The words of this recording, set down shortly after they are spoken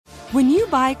When you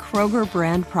buy Kroger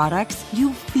brand products,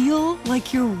 you feel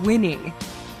like you're winning.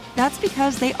 That's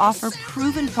because they offer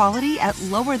proven quality at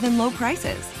lower than low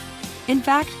prices. In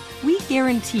fact, we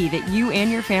guarantee that you and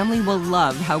your family will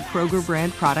love how Kroger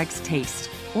brand products taste,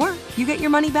 or you get your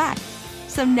money back.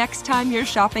 So next time you're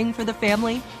shopping for the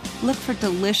family, look for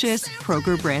delicious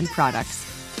Kroger brand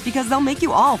products, because they'll make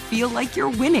you all feel like you're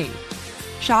winning.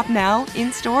 Shop now,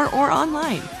 in-store, or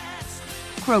online.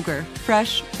 Kroger,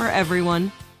 fresh for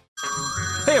everyone.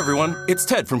 Hey everyone, it's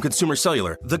Ted from Consumer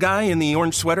Cellular, the guy in the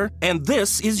orange sweater, and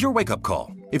this is your wake-up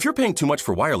call. If you're paying too much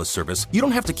for wireless service, you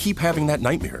don't have to keep having that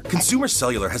nightmare. Consumer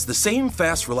Cellular has the same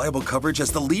fast, reliable coverage as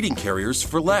the leading carriers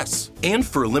for less. And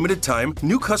for a limited time,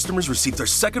 new customers receive their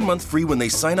second month free when they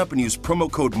sign up and use promo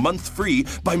code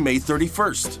MONTHFREE by May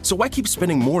 31st. So why keep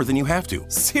spending more than you have to?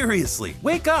 Seriously,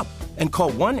 wake up and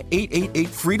call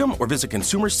 1-888-FREEDOM or visit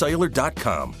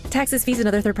consumercellular.com. Taxes, fees, and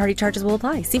other third-party charges will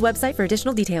apply. See website for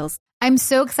additional details. I'm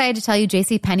so excited to tell you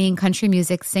JCPenney and country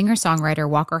music singer-songwriter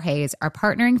Walker Hayes are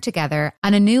partnering together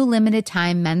on a new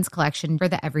limited-time men's collection for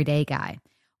the everyday guy.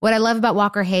 What I love about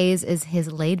Walker Hayes is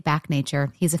his laid-back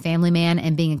nature. He's a family man,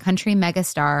 and being a country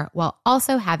megastar while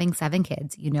also having 7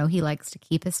 kids, you know he likes to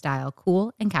keep his style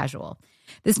cool and casual.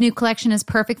 This new collection is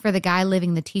perfect for the guy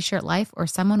living the t-shirt life or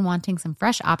someone wanting some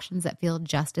fresh options that feel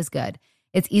just as good.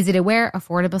 It's easy to wear,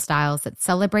 affordable styles that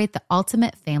celebrate the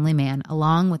ultimate family man,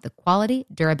 along with the quality,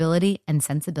 durability, and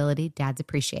sensibility dads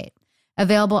appreciate.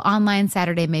 Available online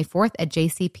Saturday, May 4th at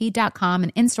jcp.com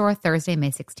and in-store Thursday,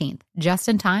 May 16th. Just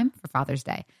in time for Father's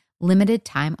Day. Limited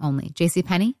time only.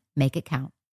 JCPenney, make it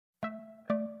count.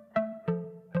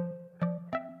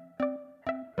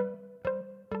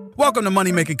 Welcome to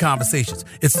Money Making Conversations.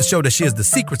 It's the show that shares the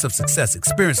secrets of success,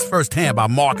 experienced firsthand by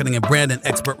marketing and branding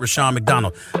expert Rashawn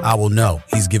McDonald. I will know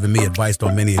he's given me advice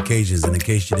on many occasions, and in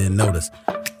case you didn't notice,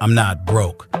 I'm not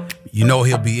broke. You know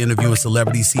he'll be interviewing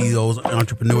celebrity CEOs,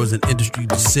 entrepreneurs, and industry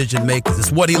decision makers.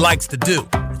 It's what he likes to do.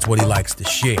 It's what he likes to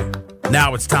share.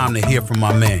 Now it's time to hear from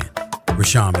my man,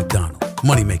 Rashawn McDonald.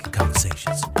 Money Making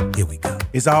Conversations. Here we go.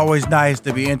 It's always nice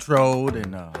to be introed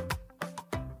and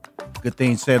good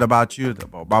things said about you,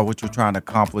 about what you're trying to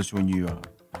accomplish when you,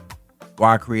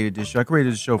 I created this show. I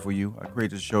created this show for you. I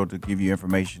created this show to give you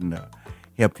information to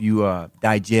help you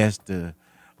digest,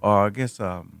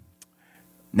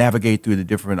 navigate through the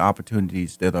different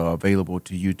opportunities that are available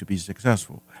to you to be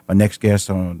successful. My next guest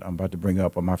I'm about to bring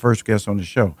up, or my first guest on the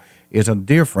show, is a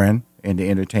dear friend in the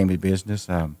entertainment business.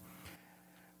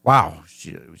 Wow,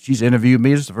 she's interviewed me.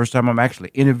 This is the first time I'm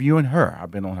actually interviewing her. I've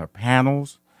been on her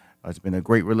panels. It's been a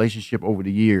great relationship over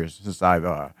the years since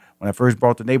when I first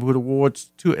brought the Neighborhood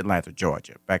Awards to Atlanta,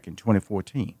 Georgia, back in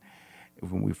 2014,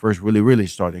 when we first really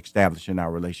started establishing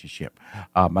our relationship.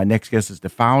 My next guest is the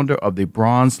founder of the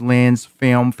Bronze Lens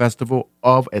Film Festival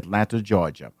of Atlanta,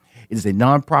 Georgia. It is a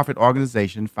nonprofit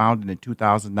organization founded in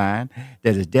 2009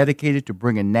 that is dedicated to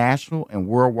bringing national and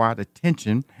worldwide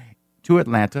attention to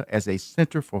Atlanta as a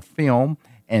center for film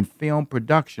and film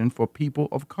production for people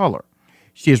of color.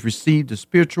 She has received the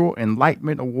Spiritual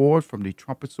Enlightenment Award from the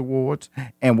Trumpets Awards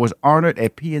and was honored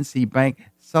at PNC Bank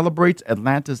Celebrates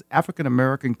Atlanta's African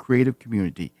American creative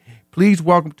community. Please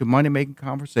welcome to Money Making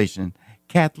Conversation,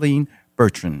 Kathleen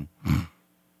Bertrand.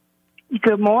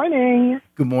 Good morning.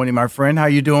 Good morning, my friend. How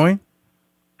you doing?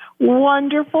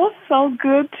 Wonderful. So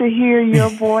good to hear your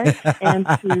voice and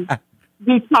to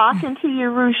be talking to you,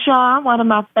 Rushion, one of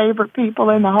my favorite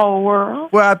people in the whole world.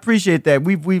 Well, I appreciate that.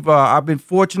 I've been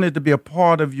fortunate to be a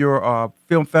part of your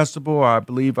film festival. I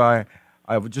believe I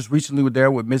was just recently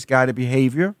there with Misguided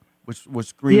Behavior, which was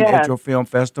screened at your film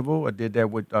festival. I did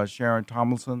that with Sharon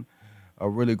Tomlinson, a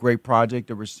really great project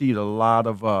that received a lot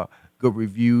of good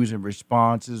reviews and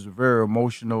responses. Very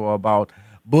emotional about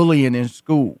bullying in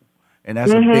school, and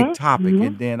that's a big topic.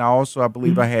 And then I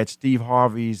believe I had Steve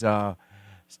Harvey's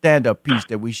stand-up piece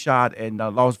that we shot in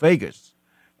Las Vegas.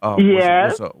 And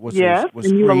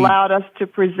you allowed us to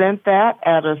present that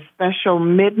at a special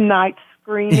midnight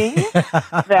screening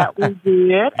that we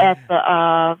did at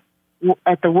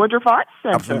the Woodruff Arts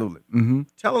Center. Absolutely. Mm-hmm.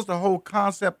 Tell us the whole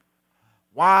concept.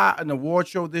 Why an award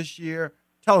show this year?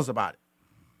 Tell us about it.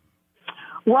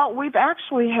 Well, we've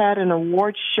actually had an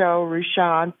award show,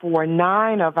 Rushion, for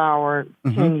 9 of our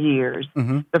 10 years.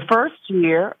 The first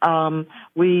year,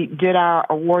 we did our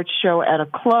award show at a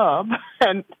club,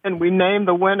 and we named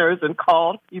the winners and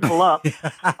called people up.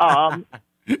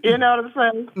 You know what I'm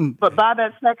saying? But by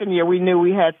that second year, we knew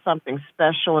we had something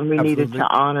special, and we needed to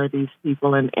honor these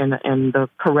people in the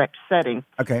correct setting.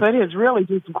 Okay. So it has really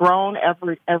just grown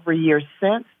every year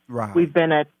since. Right. We've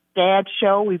been at Dad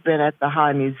Show, we've been at the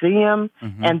High Museum,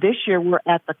 and this year we're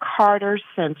at the Carter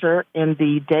Center in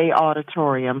the Day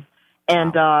Auditorium.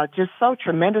 And just so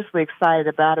tremendously excited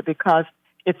about it because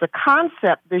it's a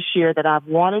concept this year that I've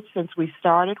wanted since we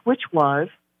started, which was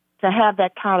to have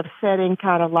that kind of setting,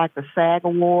 kind of like the SAG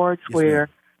Awards, where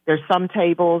there's some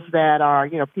tables that are,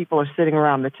 people are sitting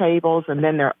around the tables, and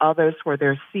then there are others where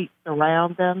there's seats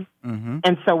around them. Mm-hmm.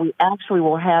 And so we actually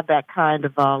will have that kind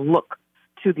of look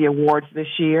to the awards this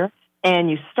year.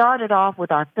 And you started off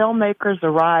with our filmmakers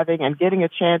arriving and getting a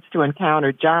chance to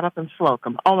encounter Jonathan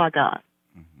Slocum. Oh, my God.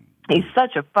 Mm-hmm. He's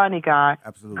such a funny guy.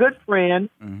 Absolutely. Good friend,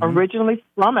 originally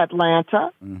from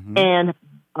Atlanta, and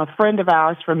a friend of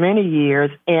ours for many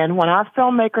years. And when our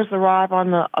filmmakers arrive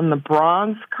on the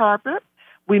bronze carpet,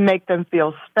 we make them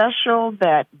feel special,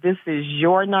 that this is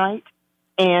your night.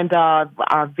 And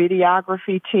our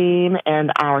videography team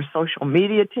and our social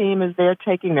media team is there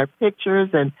taking their pictures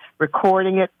and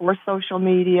recording it for social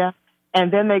media.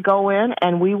 And then they go in,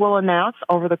 and we will announce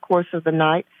over the course of the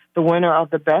night the winner of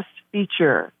the Best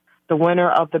Feature, the winner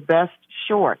of the Best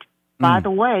Short. By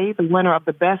the way, the winner of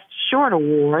the Best Short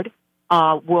Award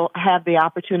will have the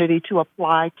opportunity to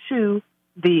apply to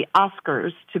the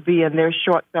Oscars to be in their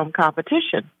short film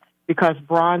competition, because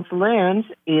Bronze Lens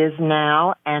is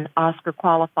now an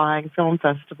Oscar-qualifying film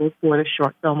festival for the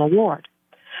Short Film Award.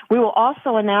 We will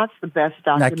also announce the Best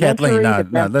documentary.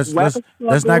 Kathleen,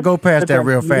 let's not go past that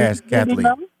real fast, Kathleen.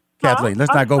 Kathleen,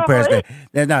 let's not go past that.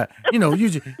 They're not, you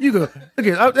go. Look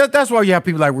at that's why you have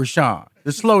people like Rashawn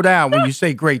to slow down when you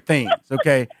say great things.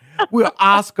 Okay, we're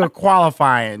Oscar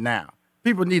qualifying now.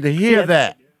 People need to hear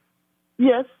that.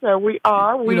 Yes, sir, we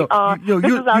are.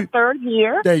 This is our third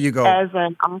year as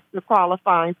an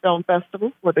Oscar-qualifying film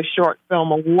festival for the Short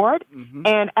Film Award. Mm-hmm.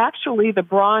 And actually, the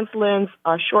Bronze Lens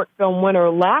short film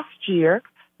winner last year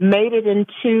made it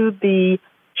into the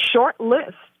short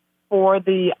list for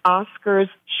the Oscars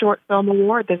Short Film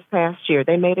Award this past year.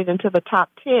 They made it into the top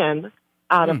 10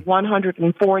 out of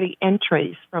 140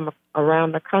 entries from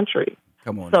around the country.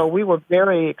 Come on. So we were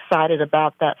very excited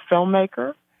about that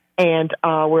filmmaker. And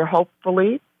we're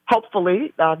hopefully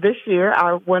this year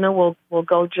our winner will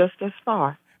go just as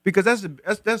far. Because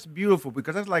that's beautiful.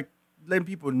 Because that's like letting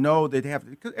people know that they have.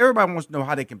 Because everybody wants to know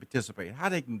how they can participate, how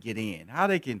they can get in, how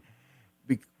they can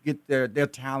get their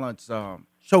talents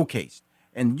showcased.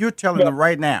 And you're telling them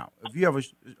right now, if you have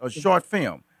a short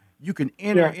film, you can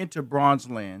enter into Bronze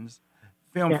Lens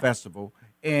Film Festival,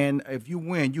 and if you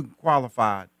win, you can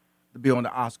qualify to be on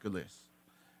the Oscar list.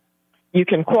 You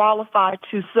can qualify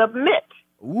to submit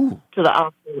to the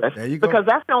Oscar list. There you go. Because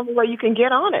that's the only way you can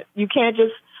get on it. You can't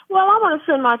just, I want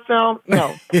to send my film.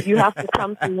 No, you have to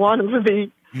come to one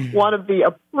of the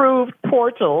approved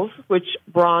portals, which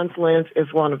Bronze Lens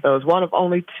is one of those, one of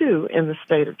only two in the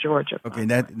state of Georgia. Okay,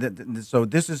 so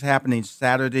this is happening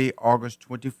Saturday, August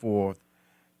 24th,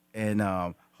 and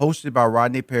hosted by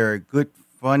Rodney Perry, good,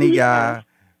 funny guy,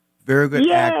 very good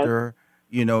actor.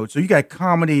 So you got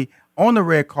comedy on the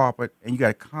red carpet, and you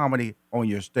got comedy on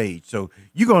your stage. So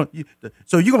you're gonna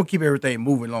keep everything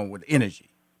moving along with energy.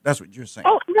 That's what you're saying.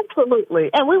 Oh, absolutely.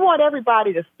 And we want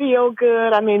everybody to feel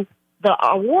good. I mean, the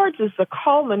awards is the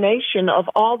culmination of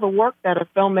all the work that a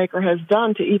filmmaker has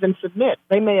done to even submit.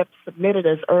 They may have submitted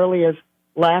as early as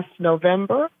last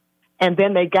November, and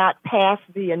then they got past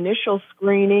the initial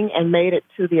screening and made it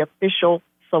to the official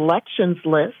selections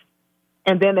list,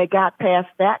 and then they got past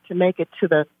that to make it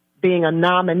to being a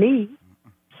nominee.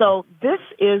 So this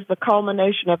is the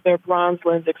culmination of their Bronze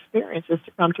Lens experience, is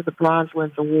to come to the Bronze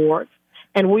Lens Awards.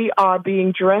 And we are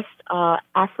being dressed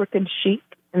African chic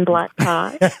in black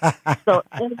tie. So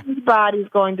everybody's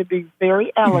going to be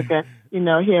very elegant,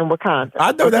 here in Wisconsin.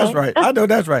 I know that's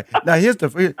right. Now here's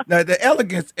the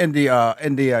elegance and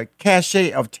the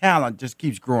cachet of talent just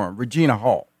keeps growing. Regina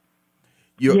Hall.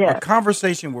 A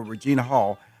conversation with Regina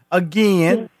Hall.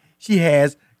 Again, she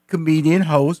has comedian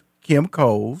host Kim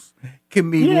Coles,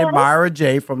 comedian Myra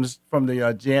J. from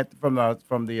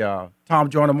the Tom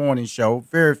Joyner Morning Show,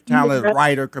 very talented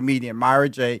writer, comedian Myra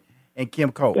J. and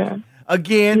Kim Coles. Yeah.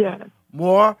 Again,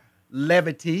 more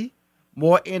levity,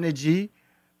 more energy.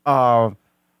 Tell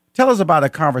us about a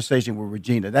conversation with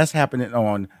Regina. That's happening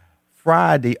on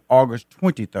Friday, August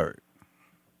 23rd.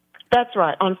 That's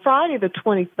right. On Friday the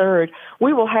 23rd,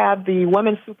 we will have the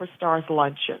Women Superstars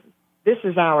Luncheon. This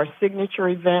is our signature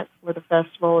event for the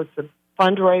festival. It's a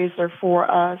fundraiser for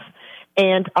us.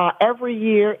 And every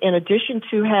year, in addition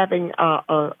to having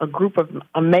a group of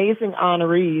amazing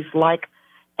honorees like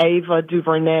Ava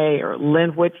DuVernay or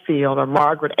Lynn Whitfield or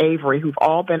Margaret Avery, who've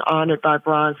all been honored by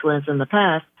Bronze Lens in the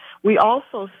past, we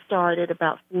also started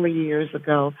about 4 years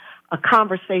ago a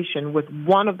conversation with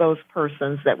one of those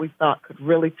persons that we thought could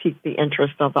really pique the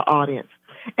interest of the audience.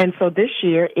 And so this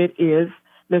year it is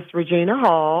Miss Regina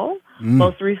Hall,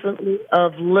 most recently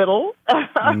of Little.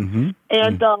 And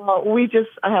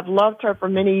I have loved her for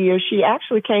many years. She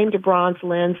actually came to Bronze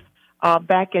Lens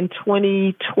back in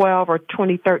 2012 or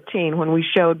 2013 when we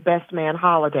showed Best Man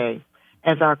Holiday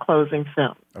as our closing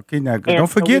film. Okay, now don't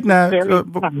forget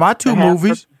my two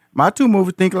movies,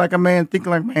 Think Like a Man, Think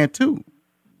Like a Man 2.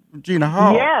 Regina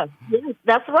Hall. Yes,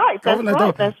 that's right.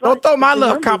 Don't throw my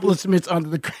love compliments under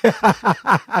the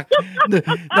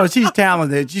No, she's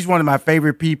talented. She's one of my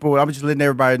favorite people. I'm just letting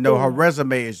everybody know her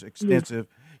resume is extensive.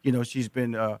 You know, she's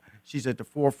been she's at the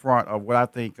forefront of what I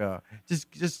think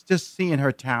just seeing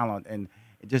her talent and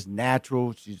just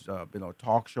natural. She's been on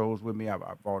talk shows with me. I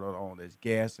brought her on as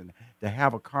guest, and to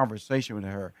have a conversation with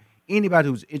her. Anybody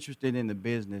who's interested in the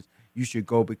business, you should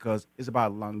go because it's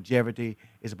about longevity.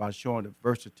 It's about showing the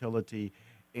versatility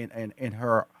in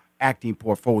her acting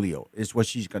portfolio. It's what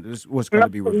she's going. This is what's going to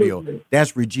be revealed.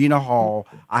 That's Regina Hall.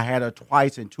 I had her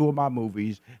twice in 2 of my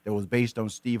movies that was based on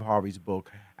Steve Harvey's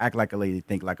book, Act Like a Lady,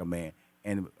 Think Like a Man,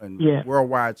 and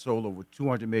worldwide sold over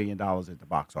 $200 million at the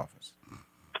box office.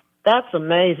 That's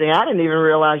amazing. I didn't even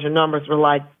realize your numbers were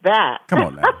like that. Come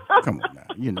on now.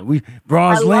 You know, we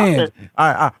Bronze Lens.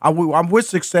 I'm with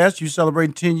success. You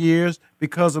celebrating 10 years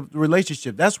because of the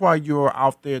relationship. That's why you're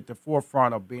out there at the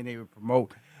forefront of being able to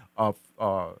promote,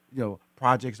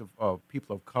 projects of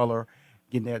people of color,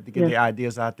 getting their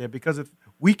ideas out there. Because if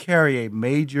we carry a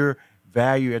major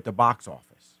value at the box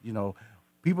office, you know,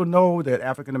 people know that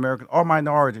African Americans or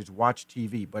minorities watch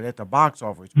TV, but at the box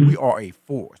office, we are a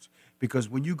force. Because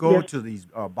when you go to these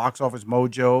Box Office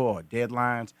Mojo or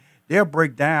Deadlines, they'll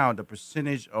break down the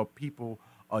percentage of people,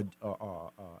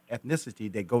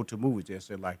 ethnicity that go to movies. They'll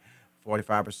say like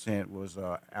 45% was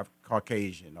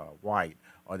Caucasian or white,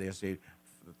 or they'll say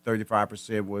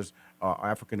 35% was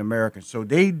African American. So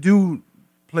they do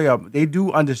they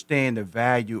do understand the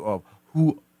value of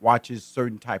who watches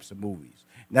certain types of movies.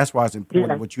 And that's why it's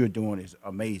important. What you're doing is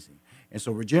amazing. And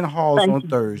so Regina Hall is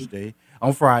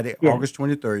on Friday, August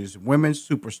 23rd, is Women's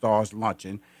Superstars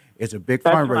Luncheon. It's a big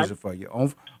fundraiser for you.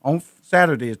 On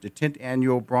Saturday is the 10th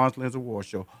Annual Bronze Lens Award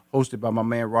Show, hosted by my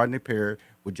man Rodney Perry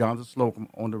with Jonathan Slocum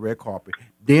on the red carpet.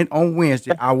 Then on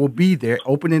Wednesday, I will be there,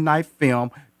 opening night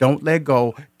film, Don't Let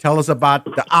Go. Tell us about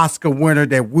the Oscar winner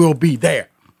that will be there.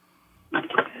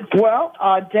 Well,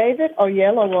 David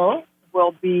Oyelowo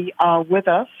will be with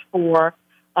us for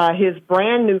his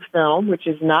brand new film, which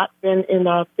has not been in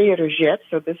theaters yet.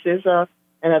 So this is an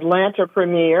Atlanta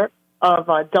premiere of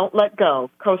Don't Let Go.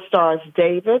 Co-stars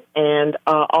David and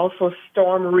also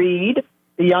Storm Reed,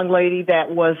 the young lady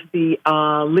that was the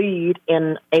lead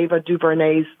in Ava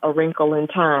DuVernay's A Wrinkle in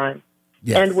Time.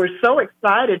 Yes. And we're so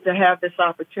excited to have this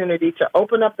opportunity to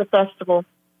open up the festival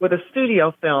with a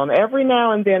studio film. Every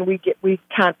now and then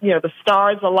the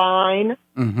stars align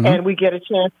and we get a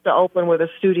chance to open with a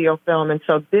studio film. And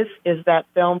so this is that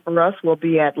film for us. We'll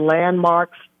be at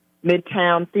Landmark's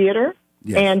Midtown Theater.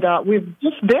 Yes. And we're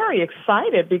just very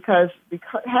excited because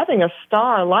having a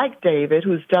star like David,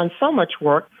 who's done so much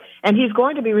work, and he's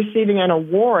going to be receiving an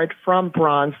award from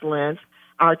Bronze Lens,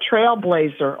 our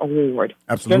Trailblazer Award.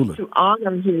 Absolutely. Just to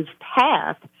honor his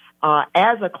path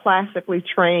as a classically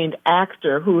trained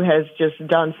actor who has just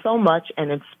done so much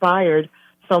and inspired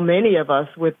so many of us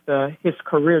with his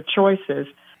career choices.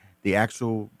 The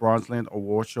actual Bronze Lens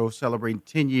Award Show celebrating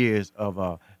 10 years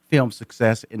of film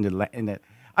success in the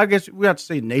I guess we have to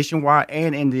say nationwide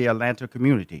and in the Atlanta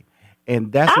community.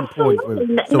 And that's important.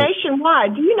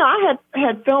 Nationwide. Do you know, I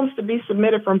had films to be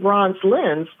submitted from Bronze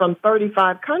Lens from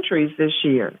 35 countries this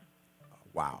year.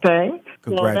 Wow. Okay?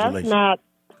 Congratulations. So that's not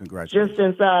just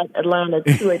inside Atlanta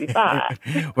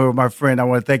 285. Well, my friend, I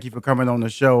want to thank you for coming on the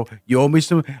show. You owe me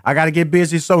some. I got to get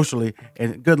busy socially.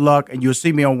 And good luck. And you'll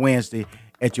see me on Wednesday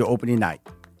at your opening night.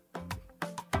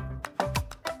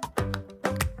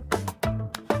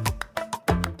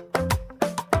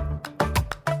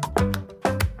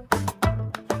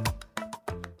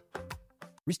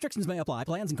 Restrictions may apply.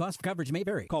 Plans and costs of coverage may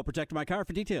vary. Call Protect My Car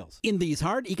for details. In these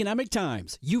hard economic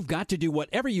times, you've got to do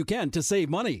whatever you can to save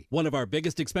money. One of our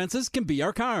biggest expenses can be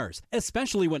our cars,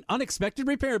 especially when unexpected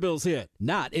repair bills hit.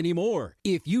 Not anymore.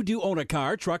 If you do own a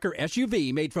car, truck, or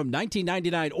SUV made from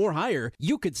 1999 or higher,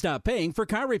 you could stop paying for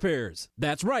car repairs.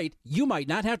 That's right. You might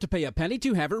not have to pay a penny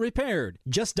to have it repaired.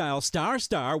 Just dial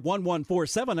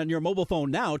 **1147 on your mobile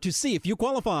phone now to see if you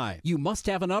qualify. You must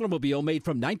have an automobile made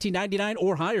from 1999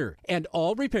 or higher, and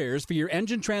all repairs for your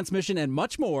engine, transmission, and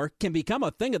much more can become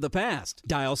a thing of the past.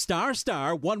 Dial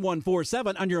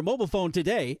 *1147 on your mobile phone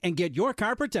today and get your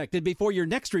car protected before your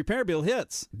next repair bill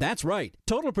hits. That's right,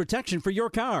 total protection for your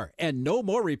car and no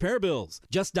more repair bills.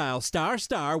 Just dial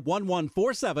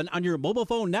 *1147 on your mobile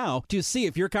phone now to see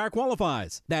if your car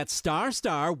qualifies. That's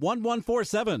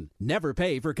 *1147. Never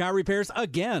pay for car repairs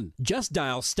again. Just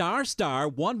dial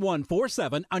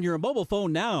 *1147 on your mobile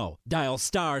phone now. Dial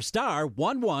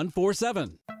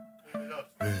 *1147.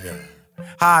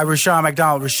 Hi, Rushion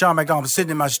McDonald. Rushion McDonald. I'm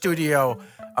sitting in my studio.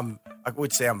 I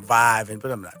would say I'm vibing,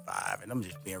 but I'm not vibing. I'm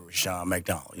just being Rushion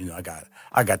McDonald. You know, I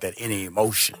got that inner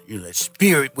emotion, you know, that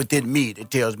spirit within me that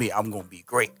tells me I'm going to be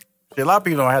great. See, a lot of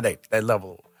people don't have that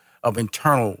level of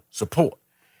internal support.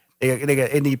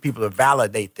 They need people to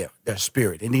validate their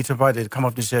spirit. They need somebody to come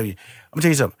up and tell you. I'm going to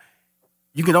tell you something.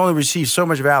 You can only receive so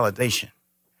much validation.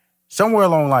 Somewhere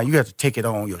along the line, you have to take it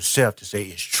on yourself to say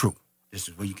it's true. This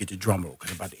is where you get the drum roll,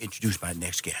 because I'm about to introduce my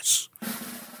next guest.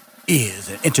 He is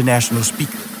an international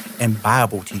speaker and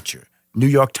Bible teacher, New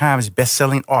York Times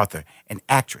best-selling author and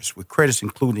actress with credits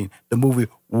including the movie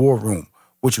War Room,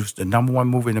 which was the #1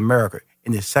 movie in America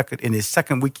in his second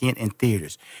weekend in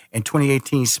theaters. In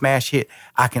 2018 smash hit,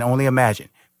 I Can Only Imagine.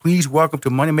 Please welcome to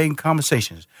Money Making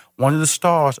Conversations, one of the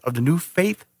stars of the new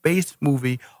faith-based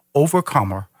movie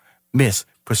Overcomer, Miss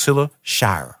Priscilla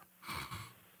Shirer.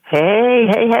 Hey,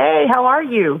 how are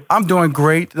you? I'm doing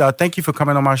great. Thank you for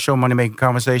coming on my show, Money Making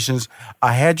Conversations.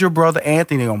 I had your brother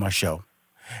Anthony on my show,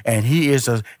 and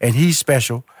he's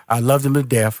special. I loved him to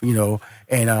death, you know,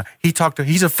 and he's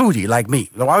a foodie like me.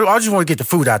 I just want to get the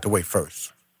food out the way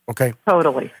first, okay?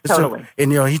 Totally. So,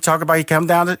 and, you know, you're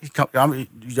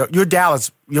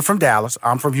Dallas, you're from Dallas,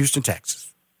 I'm from Houston,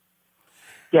 Texas.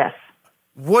 Yes.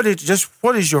 What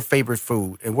is your favorite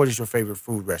food, and what is your favorite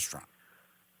food restaurant?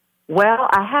 Well,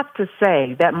 I have to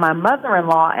say that my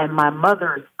mother-in-law and my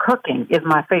mother's cooking is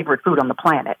my favorite food on the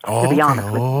planet, to be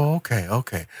honest with you.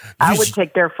 Okay. I would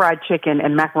take their fried chicken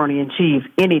and macaroni and cheese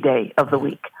any day of the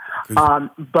week.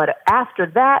 But after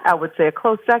that, I would say a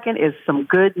close second is some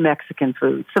good Mexican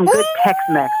food, some good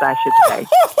Tex-Mex, I should say.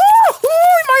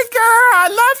 My girl, I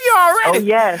love you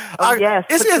already. Oh, yes.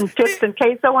 Put some chips and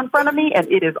queso in front of me,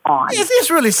 and it is on. It's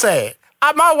really sad.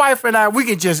 My wife and I, we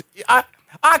can just...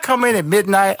 I come in at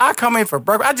midnight. I come in for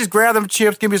breakfast. I just grab them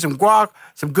chips, give me some guac,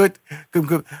 some good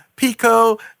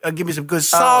pico, give me some good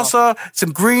salsa,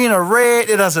 some green or red.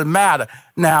 It doesn't matter.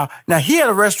 Now he had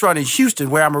a restaurant in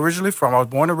Houston where I'm originally from. I was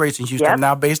born and raised in Houston. Yep. I'm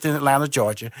now based in Atlanta,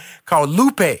 Georgia, called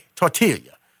Lupe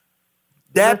Tortilla.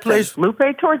 Place,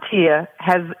 Lupe Tortilla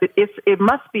it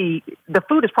must be, the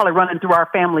food is probably running through our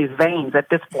family's veins at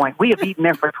this point. We have eaten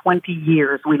there for 20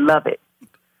 years. We love it.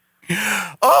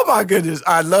 Oh, my goodness.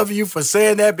 I love you for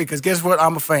saying that, because guess what?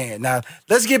 I'm a fan. Now,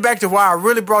 let's get back to why I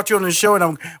really brought you on the show,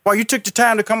 and why you took the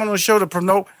time to come on the show to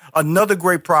promote another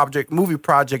great movie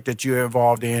project that you're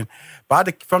involved in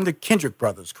from the Kendrick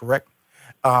brothers, correct?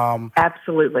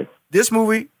 Absolutely. This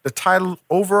movie, the title,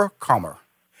 Overcomer.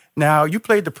 Now, you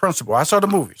played the principal. I saw the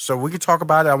movie, so we can talk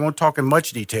about it. I won't talk in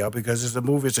much detail because it's a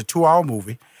 2-hour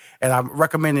movie, and I'm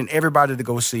recommending everybody to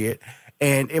go see it.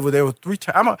 And there were 3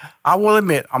 times. I will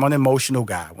admit, I'm an emotional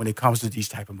guy when it comes to these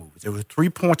type of movies. There were 3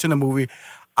 points in the movie.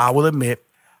 I will admit,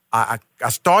 I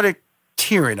started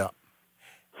tearing up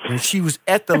when she was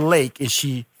at the lake and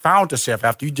she found herself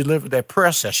after you delivered that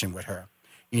prayer session with her,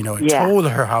 you know, and told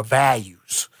her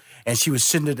values. And she was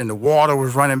sitting there, and the water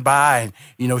was running by, and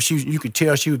you know, you could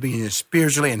tell she was being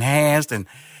spiritually enhanced, and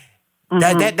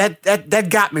that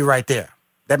got me right there.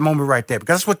 That moment right there,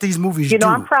 because that's what these movies do. You know,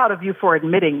 I'm proud of you for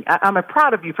admitting. I'm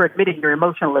proud of you for admitting your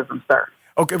emotionalism, sir.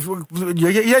 Okay,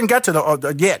 you haven't got to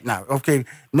the yet now. Okay,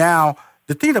 now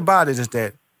the thing about it is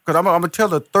that, because I'm going to tell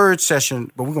the third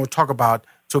session, but we're going to talk about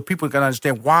so people can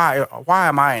understand why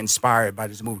am I inspired by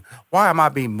this movie? Why am I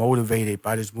being motivated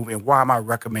by this movie? And why am I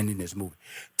recommending this movie?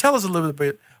 Tell us a little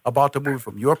bit about the movie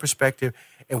from your perspective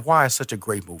and why it's such a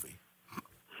great movie.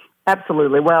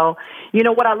 Absolutely. Well, you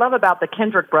know, what I love about the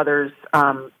Kendrick brothers,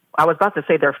 I was about to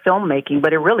say they're filmmaking,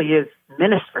 but it really is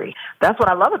ministry. That's what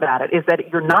I love about it, is that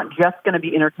you're not just going to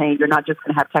be entertained. You're not just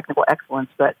going to have technical excellence,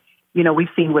 but, you know, we've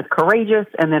seen with Courageous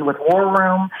and then with War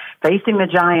Room, Facing the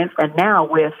Giants, and now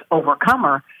with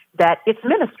Overcomer, that it's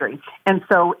ministry. And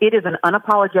so it is an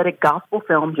unapologetic gospel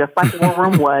film, just like War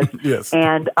Room was. Yes.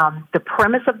 And the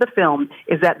premise of the film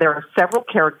is that there are several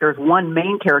characters, one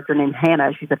main character named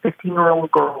Hannah, she's a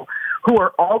 15-year-old girl, who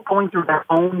are all going through their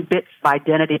own bits of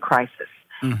identity crisis.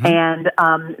 Mm-hmm. And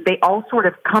they all sort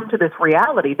of come to this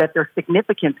reality that their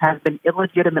significance has been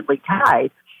illegitimately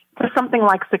tied to something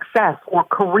like success or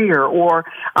career or,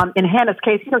 in Hannah's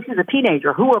case, she's a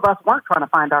teenager. Who of us weren't trying to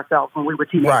find ourselves when we were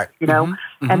teenagers, right.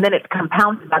 And then it's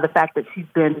compounded by the fact that she's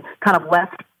been kind of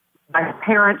left by her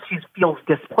parents. She feels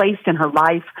displaced in her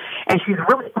life, and she's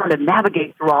really trying to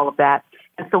navigate through all of that.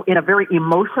 And so in a very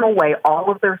emotional way,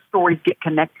 all of their stories get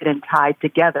connected and tied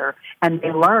together, and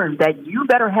they learn that you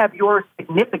better have your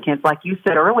significance, like you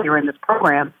said earlier in this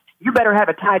program, you better have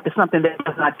it tied to something that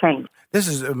does not change. This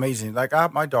is amazing. Like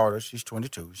my daughter, she's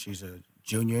 22. She's a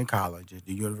junior in college at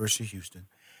the University of Houston,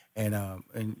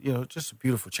 and just a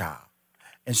beautiful child.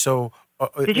 And so,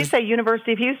 did you say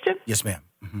University of Houston? Yes, ma'am.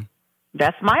 Mm-hmm.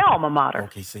 That's my alma mater.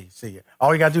 Okay, see.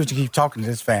 All you got to do is to keep talking to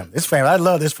this family. I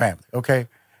love this family. Okay.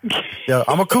 Yeah,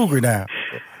 I'm a cougar now.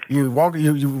 You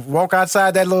walk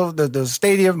outside that the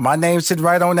stadium. My name's sitting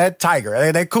right on that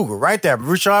tiger, that cougar right there,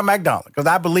 Bertrand McDonald. Because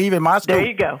I believe in my school. There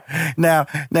you go.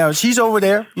 Now she's over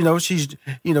there. She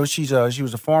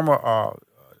was a former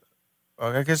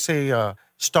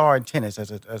star in tennis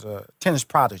as a tennis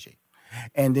prodigy,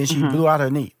 and then she blew out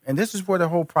her knee. And this is where the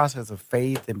whole process of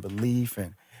faith and belief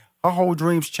and her whole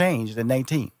dreams changed at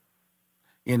 19.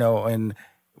 And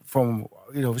from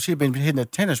she had been hitting a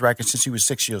tennis racket since she was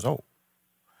 6 years old.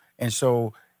 And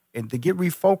so, and to get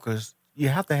refocused, you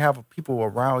have to have people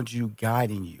around you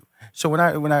guiding you. So when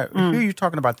I hear you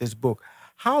talking about this book,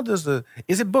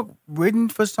 is it book written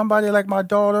for somebody like my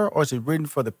daughter, or is it written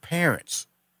for the parents?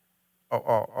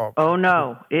 Oh,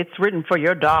 no. It's written for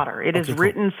your daughter. It is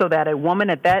written so that a woman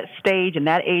at that stage and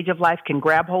that age of life can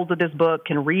grab hold of this book,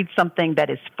 can read something that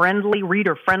is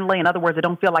reader-friendly. In other words, it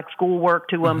don't feel like schoolwork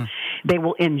to them. They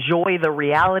will enjoy the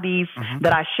realities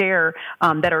that I share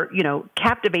that are,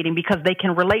 captivating because they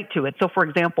can relate to it. So, for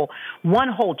example, one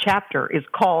whole chapter is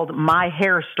called My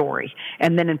Hair Story,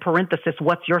 and then in parenthesis,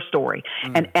 What's Your Story?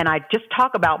 And I just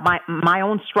talk about my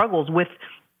own struggles with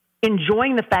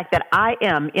enjoying the fact that I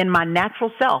am, in my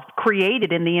natural self,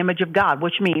 created in the image of God,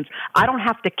 which means I don't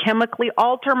have to chemically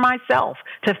alter myself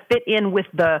to fit in with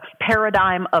the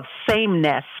paradigm of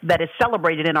sameness that is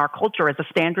celebrated in our culture as a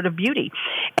standard of beauty.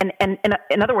 And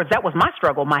in other words, that was my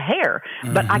struggle, my hair.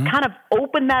 But I kind of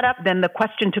opened that up, then the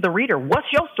question to the reader, what's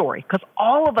your story? Because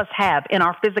all of us have in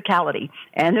our physicality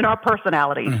and in our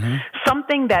personalities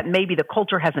something that maybe the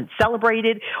culture hasn't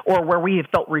celebrated, or where we have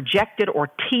felt rejected or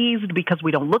teased because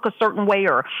we don't look a certain way,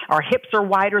 or our hips are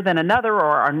wider than another, or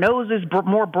our nose is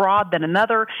more broad than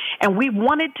another, and we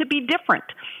wanted to be different.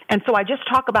 And so I just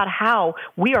talk about how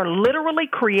we are literally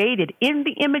created in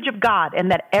the image of God,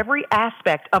 and that every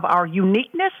aspect of our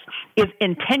uniqueness is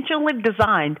intentionally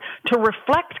designed to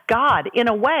reflect God in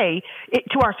a way,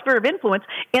 to our sphere of influence,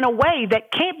 in a way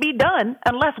that can't be done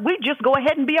unless we just go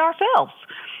ahead and be ourselves.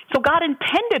 So God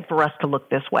intended for us to look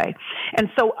this way. And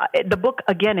so the book,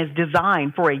 again, is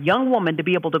designed for a young woman to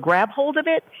be able to grab hold of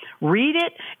it, read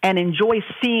it, and enjoy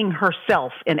seeing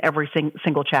herself in every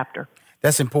single chapter.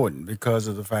 That's important because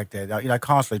of the fact that I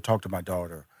constantly talk to my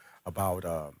daughter about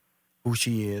who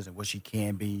she is and what she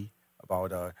can be,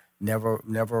 about never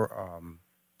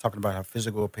talking about her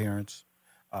physical appearance,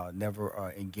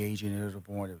 never engaging her to the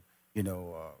point of,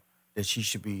 that she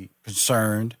should be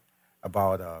concerned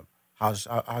about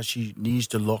how she needs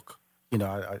to look.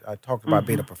 I talked about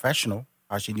being a professional,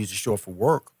 how she needs to show up for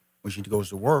work when she goes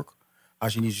to work, how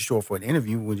she needs to show up for an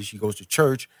interview when she goes to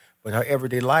church, but her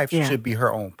everyday life should be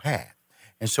her own path.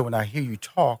 And so when I hear you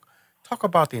talk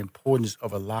about the importance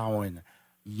of allowing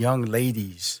young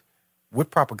ladies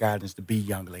with proper guidance to be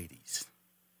young ladies.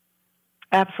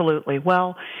 Absolutely.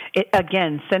 Well, it,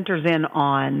 again, centers in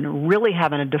on really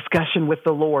having a discussion with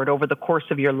the Lord over the course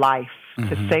of your life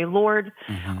to say, Lord,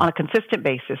 on a consistent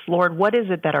basis, Lord, what is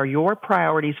it that are your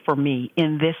priorities for me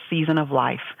in this season of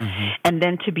life? And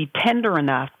then to be tender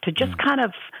enough to just kind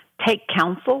of take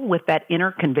counsel with that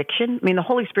inner conviction. I mean, the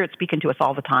Holy Spirit's speaking to us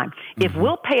all the time. If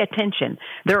we'll pay attention,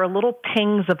 there are little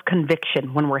pings of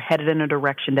conviction when we're headed in a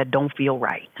direction that don't feel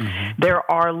right. There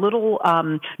are little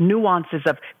nuances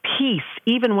of peace,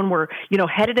 even when we're,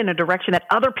 headed in a direction that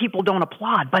other people don't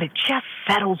applaud, but it just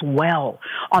settles well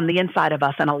on the inside of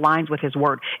us and aligns with His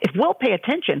Word. If we'll pay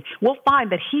attention, we'll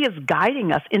find that He is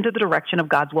guiding us into the direction of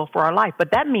God's will for our life.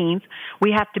 But that means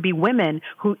we have to be women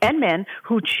and men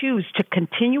who choose to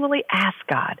continually ask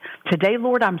God, today,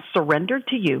 Lord, I'm surrendered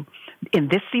to you. In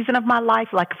this season of my life,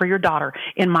 like for your daughter,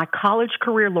 in my college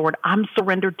career, Lord, I'm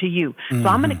surrendered to you. So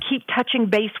I'm going to keep touching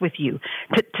base with you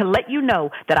to let you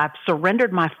know that I've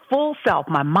surrendered my full self,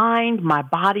 my mind, my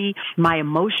body, my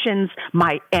emotions,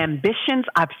 my ambitions.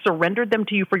 I've surrendered them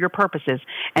to you for your purposes.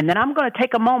 And then I'm going to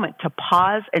take a moment to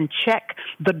pause and check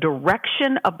the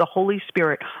direction of the Holy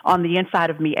Spirit on the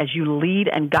inside of me as you lead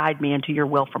and guide me into your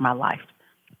will for my life.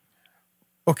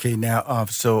 Okay, now,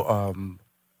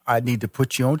 I need to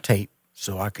put you on tape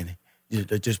so I can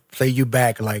just play you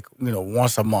back like,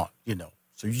 once a month,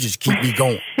 So you just keep me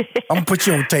going. I'm going to put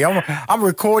you on tape. I'm going to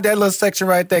record that little section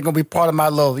right there. Going to be part of my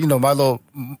little, my little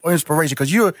inspiration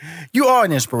because you are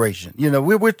an inspiration.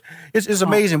 It's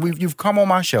amazing. You've come on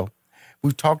my show.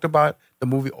 We've talked about the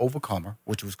movie Overcomer,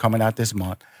 which was coming out this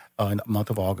month, in the month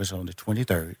of August on the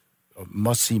 23rd. A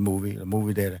must-see movie, a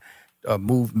movie that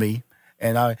moved me.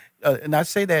 And I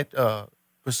say that,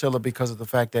 Priscilla, because of the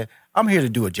fact that I'm here to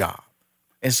do a job.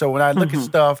 And so when I look at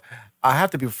stuff, I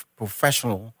have to be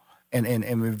professional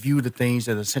and review the things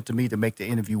that are sent to me to make the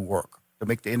interview work, to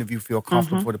make the interview feel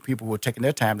comfortable for the people who are taking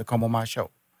their time to come on my show.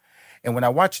 And when I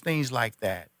watch things like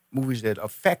that, movies that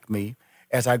affect me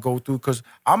as I go through, because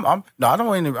I don't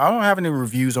have any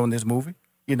reviews on this movie.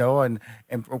 And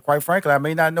quite frankly, I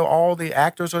may not know all the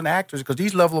actors and actors because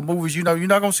these level of movies, you're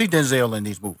not going to see Denzel in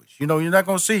these movies. You're not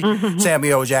going to see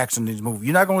Samuel L. Jackson in these movies.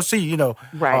 You're not going to see,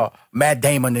 Matt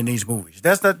Damon in these movies.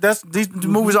 These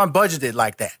movies aren't budgeted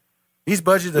like that. These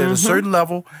budgets are at a certain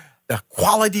level. The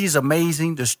quality is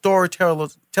amazing. The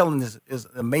storytelling is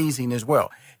amazing as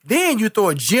well. Then you throw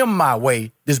a gem my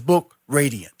way, this book,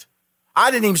 Radiant.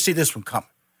 I didn't even see this one coming.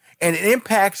 And it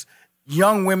impacts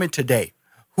young women today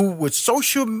who with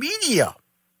social media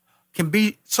can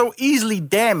be so easily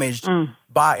damaged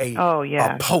by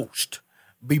a post,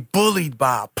 be bullied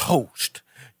by a post,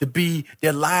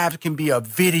 their lives can be a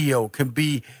video, can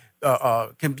be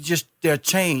just their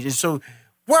change. And so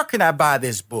where can I buy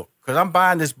this book? Because I'm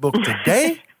buying this book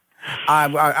today.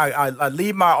 I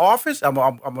leave my office. I'm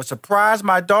going to surprise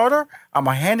my daughter. I'm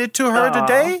going to hand it to her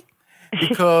today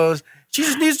because she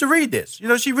just needs to read this.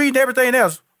 She reading everything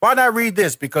else. Why not read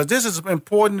this? Because this is an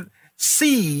important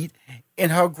seed in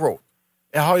her growth,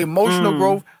 in her emotional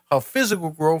growth, her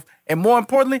physical growth, and more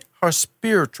importantly, her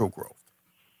spiritual growth.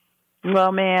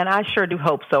 Well, man, I sure do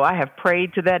hope so. I have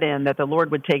prayed to that end that the Lord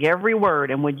would take every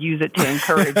word and would use it to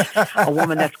encourage a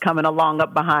woman that's coming along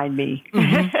up behind me.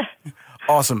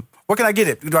 Awesome. Where can I get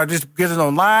it? Do I just get it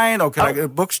online or can I get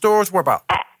it bookstores? Where about?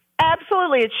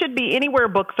 Absolutely. It should be anywhere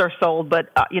books are sold, but,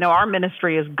 our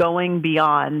ministry is Going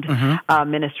Beyond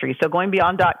ministry. So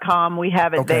goingbeyond.com, we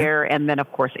have it there, and then,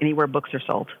 of course, anywhere books are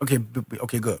sold. Okay,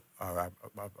 good. All right,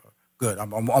 good.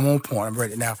 I'm on point. I'm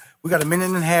ready. Now, we got a minute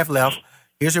and a half left.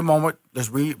 Here's your moment. Let's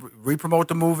re-promote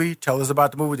the movie. Tell us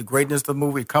about the movie, the greatness of the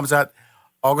movie. It comes out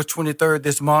August 23rd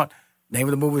this month. Name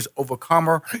of the movie is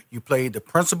Overcomer. You played the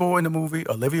principal in the movie,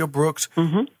 Olivia Brooks.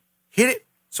 Hit it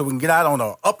so we can get out on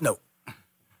an up note.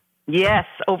 Yes,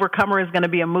 Overcomer is going to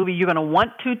be a movie you're going to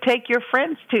want to take your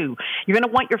friends to. You're going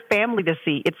to want your family to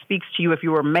see. It speaks to you if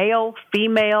you are male,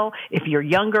 female, if you're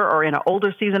younger or in an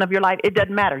older season of your life. It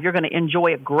doesn't matter. You're going to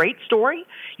enjoy a great story.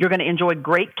 You're going to enjoy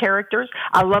great characters.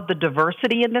 I love the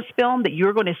diversity in this film, that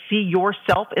you're going to see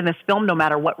yourself in this film no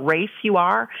matter what race you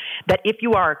are, that if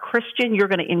you are a Christian, you're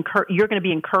going to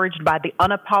be encouraged by the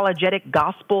unapologetic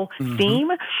gospel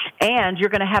theme, and you're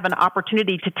going to have an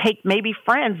opportunity to take maybe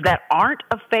friends that aren't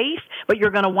of faith, but you're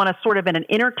going to want to sort of in an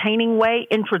entertaining way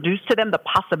introduce to them the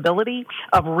possibility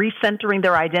of recentering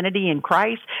their identity in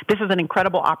Christ. This is an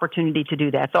incredible opportunity to do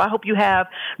that. So I hope you have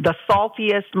the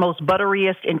saltiest, most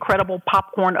butteriest, incredible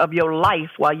popcorn of your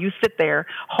life while you sit there,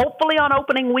 hopefully on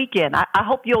opening weekend. I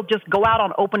hope you'll just go out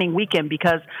on opening weekend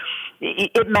because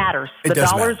it matters. The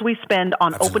dollars we spend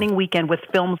on opening weekend with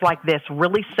films like this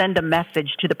really send a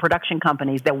message to the production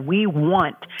companies that we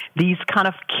want these kind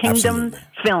of kingdom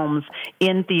films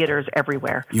in theaters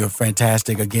everywhere. You're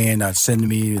fantastic. Again, send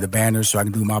me the banners so I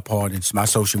can do my part in my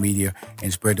social media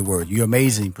and spread the word. You're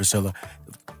amazing, Priscilla.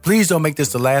 Please don't make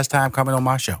this the last time coming on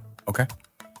my show, okay?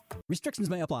 Restrictions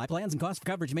may apply. Plans and costs of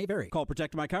coverage may vary. Call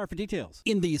Protect My Car for details.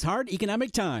 In these hard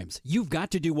economic times, you've got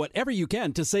to do whatever you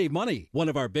can to save money. One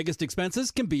of our biggest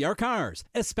expenses can be our cars,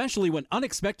 especially when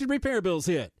unexpected repair bills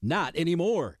hit. Not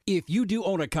anymore. If you do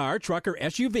own a car, truck, or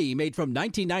SUV made from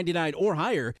 1999 or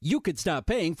higher, you could stop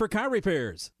paying for car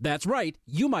repairs. That's right.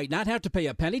 You might not have to pay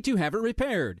a penny to have it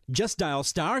repaired. Just dial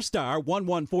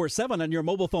 **1147 on your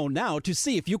mobile phone now to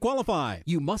see if you qualify.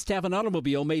 You must have an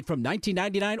automobile made from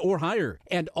 1999 or higher,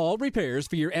 and all repairs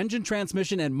for your engine,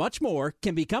 transmission, and much more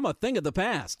can become a thing of the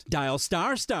past. Dial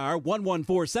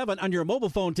 *1147 on your mobile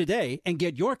phone today and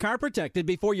get your car protected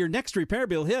before your next repair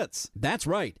bill hits. That's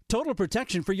right, total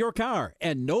protection for your car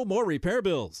and no more repair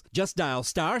bills. Just dial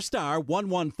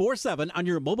 *1147 on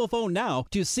your mobile phone now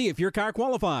to see if your car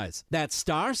qualifies. That's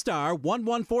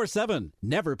 *1147.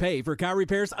 Never pay for car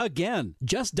repairs again.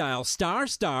 Just dial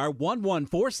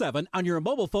 *1147 on your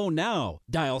mobile phone now.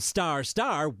 Dial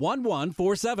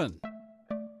 *1147.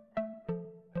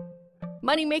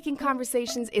 Money Making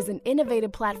Conversations is an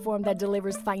innovative platform that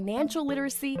delivers financial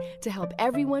literacy to help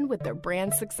everyone with their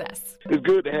brand success. It's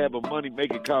good to have a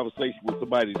money-making conversation with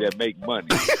somebody that make money.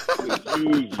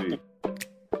 Excuse me.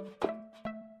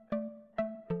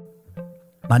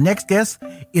 My next guest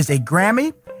is a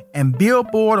Grammy and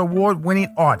Billboard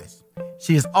award-winning artist.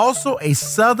 She is also a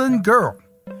Southern girl,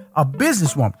 a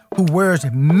businesswoman who wears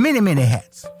many, many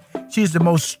hats. She is the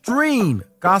most streamed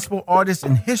gospel artist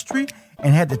in history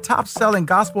and had the top-selling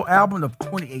gospel album of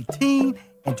 2018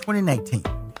 and 2019.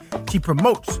 She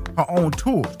promotes her own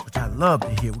tours, which I love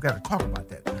to hear. We got to talk about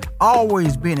that.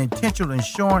 Always being intentional in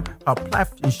sharing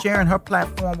her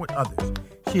platform with others.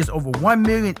 She has over 1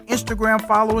 million Instagram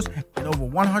followers and over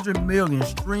 100 million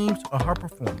streams of her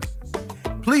performances.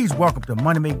 Please welcome to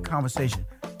Money Making Conversation,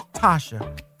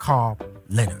 Tasha Cobbs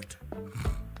Leonard.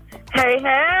 Hey.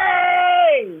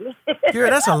 Girl,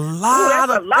 that's a lot.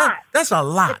 That's a lot. That's a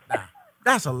lot now.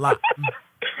 That's a lot.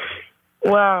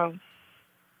 Wow.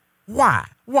 Why?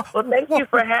 Well, thank you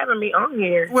for having me on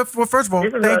here. Well, first of all,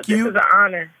 thank you. This is an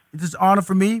honor. It is an honor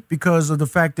for me because of the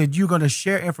fact that you're going to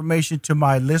share information to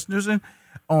my listeners and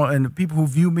the people who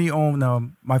view me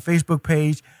on my Facebook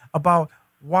page about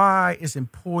why it's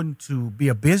important to be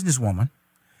a businesswoman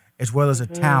as well as a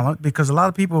talent. Because a lot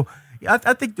of people,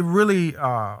 I think the really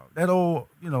that old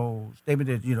statement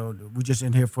that we're just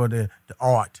in here for the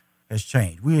art has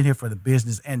changed. We're in here for the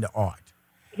business and the art.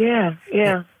 Yeah.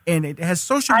 And it has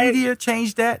social media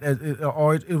changed that,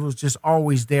 or it was just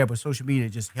always there, but social media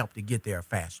just helped to get there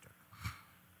faster?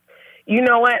 You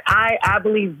know what? I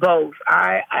believe both.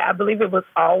 I believe it was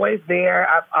always there.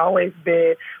 I've always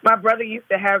been. My brother used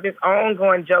to have this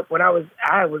ongoing joke when I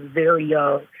was very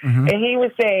young, and he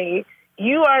would say,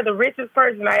 "You are the richest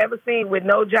person I ever seen with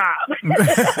no job."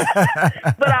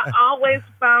 But I always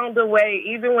found a way,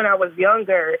 even when I was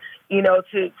younger,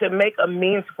 to make a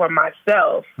means for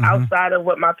myself outside of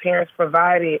what my parents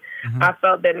provided. I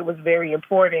felt that it was very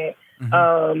important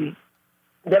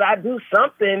that I do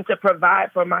something to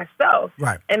provide for myself.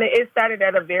 Right. And it started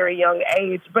at a very young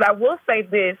age. But I will say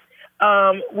this,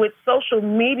 with social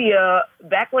media,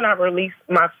 back when I released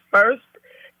my first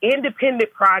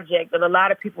independent project that a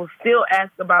lot of people still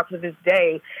ask about to this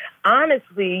day,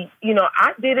 honestly,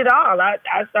 I did it all. I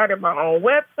started my own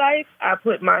website. I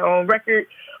put my own record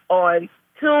on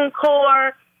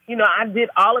TuneCore. I did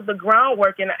all of the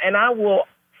groundwork, and I will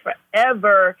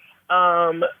forever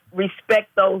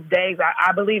respect those days.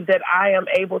 I believe that I am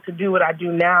able to do what I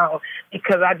do now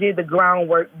because I did the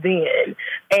groundwork then.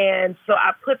 And so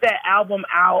I put that album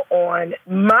out on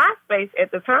MySpace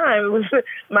at the time. It was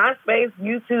MySpace,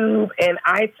 YouTube, and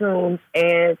iTunes.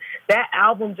 And that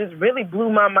album just really blew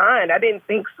my mind. I didn't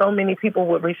think so many people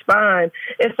would respond.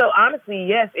 And so honestly,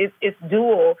 yes, it's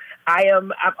dual.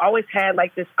 I've always had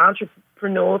like this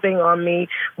entrepreneurial thing on me,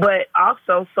 but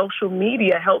also social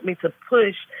media helped me to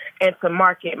push and to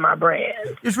market my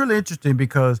brand. It's really interesting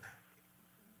because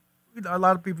a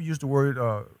lot of people use the word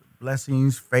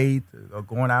blessings, faith, or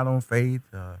going out on faith,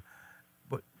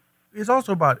 but it's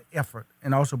also about effort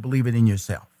and also believing in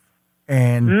yourself.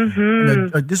 And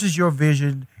this is your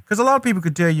vision, because a lot of people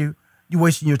could tell you're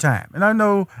wasting your time. And I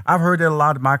know I've heard that a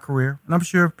lot in my career, and I'm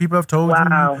sure people have told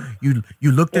you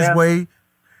look this way,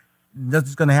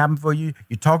 nothing's going to happen for you.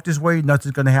 You talk this way,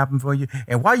 nothing's going to happen for you.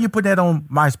 And why are you putting that on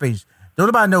MySpace? Don't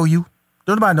nobody know you.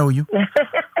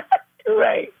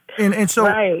 Right. And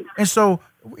so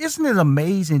isn't it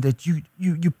amazing that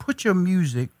you put your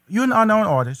music, you're an unknown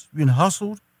artist, you're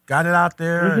hustled, got it out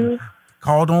there, and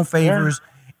called on favors.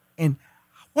 Yeah. And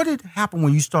what did happen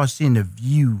when you start seeing the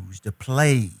views, the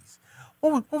plays?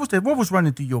 What was that? What was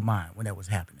running through your mind when that was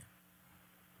happening?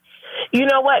 You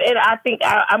know what? And I think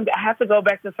I have to go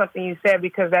back to something you said,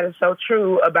 because that is so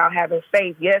true about having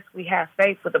faith. Yes, we have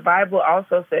faith, but the Bible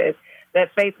also says that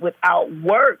faith without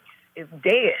works is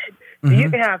dead. So you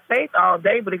can have faith all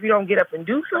day, but if you don't get up and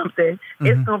do something,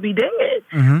 it's going to be dead.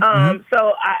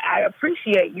 So I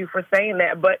appreciate you for saying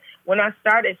that. But when I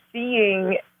started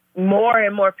seeing more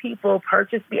and more people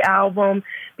purchase the album,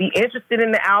 be interested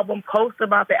in the album, post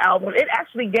about the album, it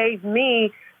actually gave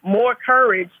me more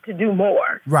courage to do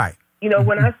more. Right.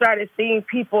 When I started seeing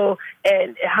people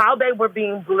and how they were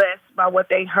being blessed by what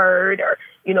they heard or,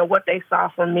 what they saw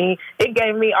from me, it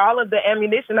gave me all of the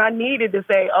ammunition I needed to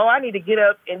say, I need to get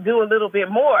up and do a little bit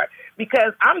more,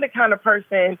 because I'm the kind of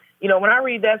person, when I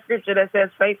read that scripture that says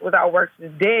faith without works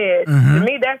is dead, to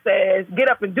me that says get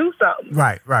up and do something.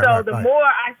 Right. So the more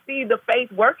I see the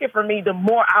faith working for me, the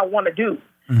more I want to do.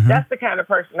 That's the kind of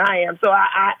person I am. So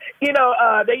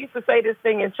they used to say this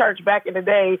thing in church back in the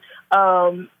day,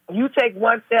 you take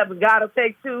one step, God will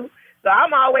take two. So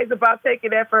I'm always about taking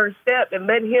that first step and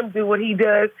letting him do what he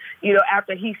does,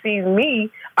 after he sees me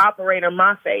operate on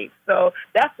my faith. So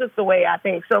that's just the way I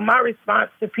think. So my response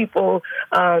to people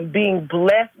being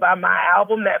blessed by my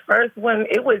album, that first one,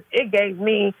 it gave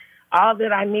me all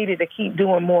that I needed to keep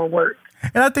doing more work.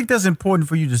 And I think that's important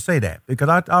for you to say that, because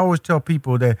I always tell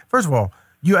people that, first of all,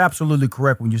 you're absolutely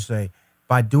correct when you say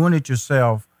by doing it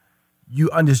yourself, you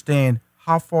understand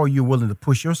how far you're willing to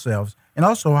push yourselves, and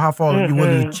also how far you're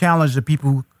willing to challenge the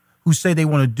people who say they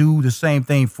want to do the same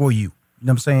thing for you. You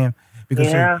know what I'm saying? Because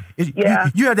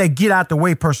you have that get out the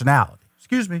way personality.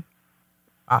 Excuse me.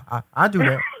 I do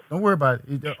that. Don't worry about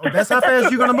it. That's how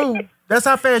fast you're going to move. That's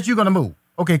how fast you're going to move.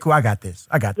 Okay, cool. I got this.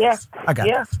 I got this.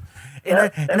 This.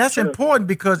 And that's important,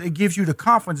 because it gives you the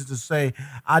confidence to say,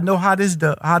 I know how this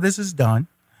is done.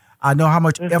 I know how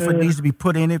much effort needs to be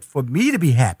put in it for me to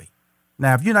be happy.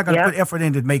 Now, if you're not going to put effort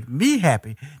in to make me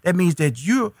happy, that means that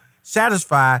you're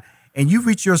satisfied and you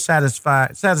reach your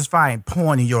satisfying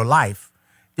point in your life,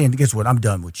 then guess what? I'm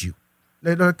done with you.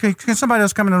 Can somebody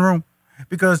else come in the room?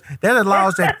 Because that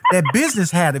allows that business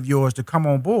hat of yours to come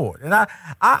on board. And I'm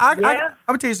going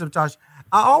to tell you something, Tasha.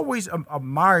 I always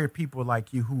admire people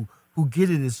like you who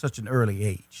get it at such an early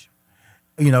age.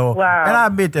 Wow. And I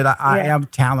admit that I am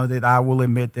talented. I will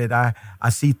admit that I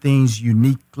see things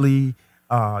uniquely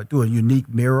through a unique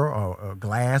mirror or a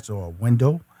glass or a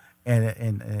window,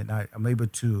 and I'm able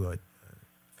to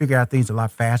figure out things a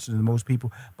lot faster than most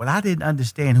people. But I didn't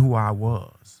understand who I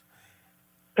was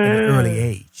at an early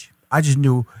age. I just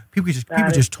knew people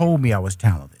just told me I was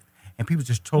talented, and people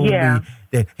just told me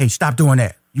that, hey, stop doing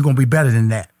that. You're gonna be better than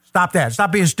that. Stop that.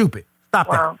 Stop being stupid. Stop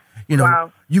that.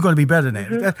 You're gonna be better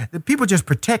than that. The people just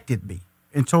protected me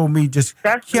and told me that's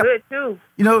good too.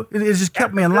 It just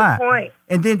kept me in line. Point.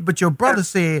 And then, but your brother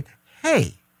said,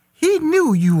 "Hey, he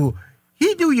knew you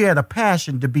had a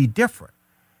passion to be different."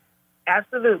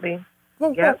 Absolutely.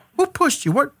 What pushed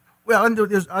you? Well,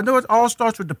 I know it all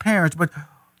starts with the parents, but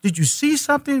did you see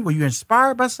something? Were you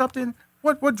inspired by something?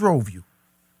 What drove you?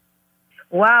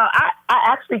 Wow, I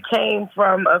actually came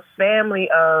from a family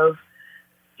of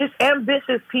just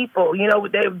ambitious people.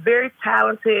 They're very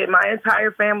talented. My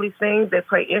entire family sings. They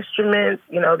play instruments.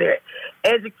 They're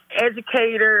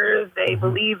educators. They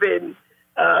believe in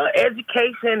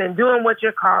education and doing what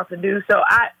you're called to do. So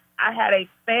I had a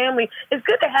family. It's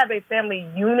good to have a family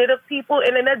unit of people,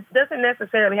 and it doesn't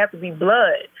necessarily have to be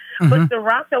blood. But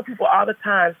tell people all the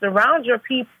time, surround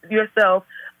yourself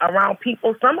around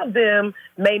people. Some of them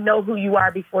may know who you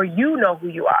are before you know who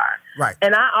you are. Right.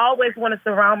 And I always want to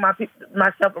surround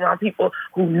myself around people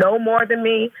who know more than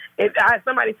me.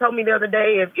 Somebody told me the other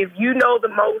day, if you know the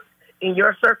most in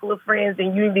your circle of friends,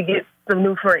 then you need to get some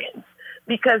new friends.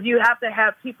 Because you have to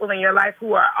have people in your life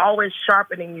who are always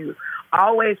sharpening you,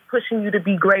 always pushing you to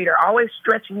be greater, always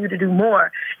stretching you to do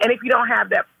more. And if you don't have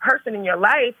that person in your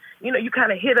life, you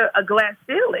kind of hit a glass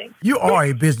ceiling. You are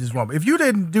a businesswoman. If you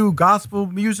didn't do gospel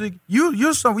music, you're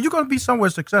going to be somewhere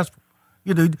successful.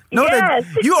 That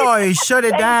you are a shut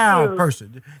it down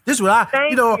person. This is what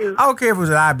I don't care if it was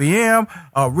at IBM,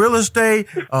 real estate,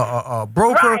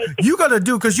 broker. Right. You got to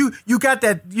do, because you got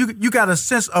that. You got a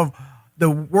sense of the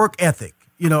work ethic,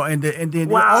 and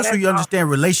then also you understand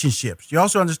relationships. You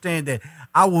also understand that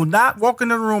I will not walk in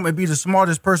the room and be the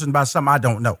smartest person about something I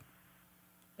don't know.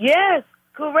 Yes,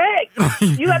 correct.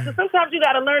 Sometimes you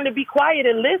got to learn to be quiet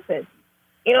and listen.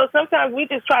 Sometimes we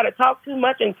just try to talk too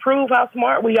much and prove how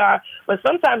smart we are, but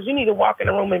sometimes you need to walk in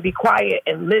the room and be quiet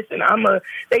and listen.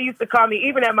 They used to call me,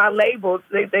 even at my label,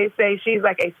 they say she's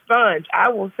like a sponge. I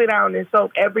will sit down and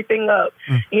soak everything up,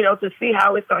 to see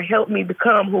how it's going to help me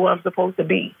become who I'm supposed to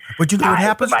be. But you know what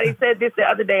happens? Somebody said this the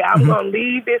other day, I'm going to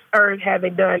leave this earth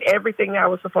having done everything I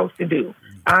was supposed to do.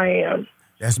 I am.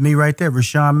 That's me right there,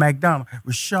 Rashawn McDonald.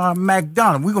 Rashawn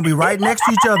McDonald. We're going to be right next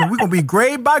to each other. We're going to be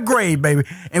grade by grade, baby.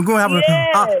 And we're going to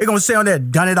have they're going to say on there,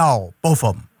 done it all, both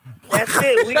of them. That's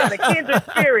it. We got a kindred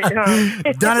spirit,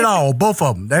 huh? Done it all, both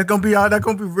of them. That's going to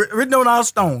be written on our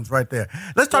stones right there.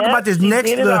 Let's talk about this next.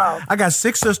 I got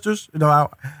 6 sisters. One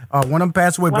of them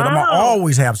passed away, but I'm going to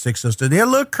always have 6 sisters. They're a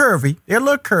little curvy. I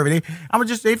love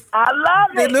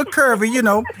it. They look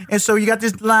curvy, And so you got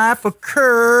this line for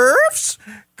curves.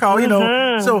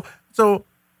 So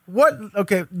what,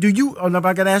 okay, do you, I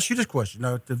got to ask you this question.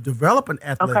 Now, to develop an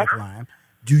athletic line,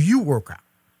 do you work out?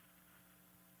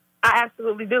 I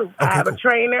absolutely do. Okay, I have a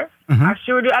trainer. I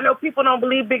sure do. I know people don't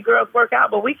believe big girls work out,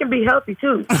 but we can be healthy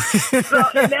too.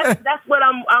 And that's what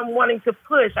I'm wanting to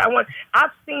push.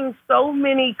 I've seen so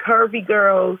many curvy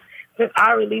girls since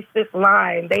I released this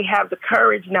line. They have the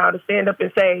courage now to stand up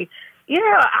and say,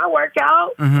 yeah, I work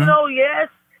out. Yes.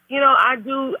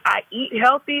 I eat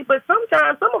healthy, but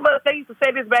sometimes some of us, they used to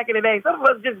say this back in the day, some of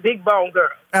us just big bone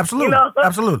girls. Absolutely.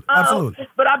 Absolutely.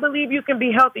 But I believe you can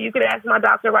be healthy. You can ask my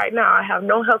doctor right now. I have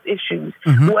no health issues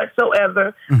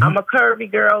whatsoever. I'm a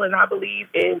curvy girl, and I believe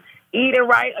in eating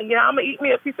right. I'm going to eat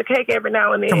me a piece of cake every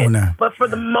now and then. Come on now. But for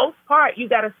the most part, you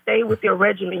got to stay with your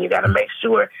regimen. You got to make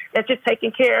sure that you're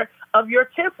taking care of your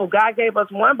temple. God gave us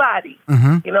one body.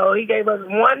 He gave us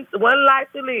one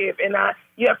life to live, and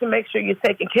you have to make sure you're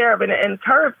taking care of it. And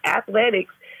curve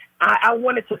athletics, I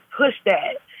wanted to push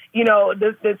that.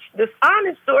 The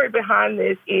honest story behind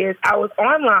this is I was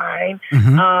online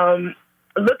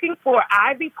looking for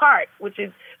Ivy Park, which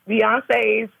is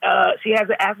Beyonce's, she has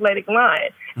an athletic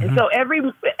line. And so at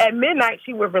midnight,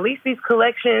 she would release these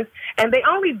collections, and they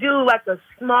only do like a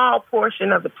small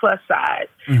portion of the plus size.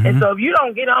 And so if you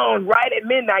don't get on right at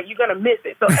midnight, you're going to miss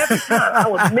it. So every time I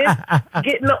would miss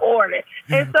getting the order.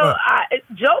 And so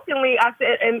jokingly, I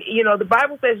said, and the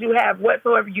Bible says you have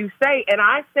whatsoever you say. And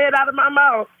I said out of my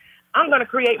mouth, I'm going to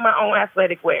create my own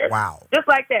athletic wear. Wow. Just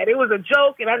like that. It was a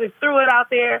joke, and I just threw it out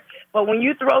there. But when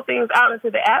you throw things out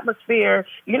into the atmosphere,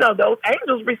 those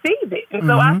angels received it. And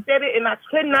so I said it, and I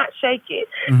could not shake it.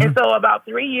 And so about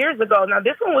 3 years ago, now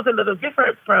this one was a little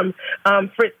different from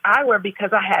Fritz Eyewear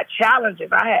because I had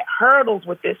challenges. I had hurdles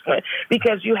with this one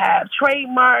because you have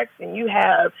trademarks, and you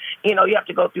have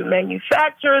to go through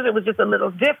manufacturers. It was just a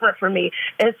little different for me.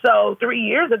 And so 3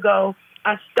 years ago,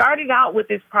 I started out with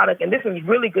this product, and this is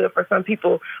really good for some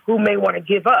people who may want to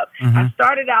give up. I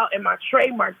started out, and my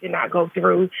trademark did not go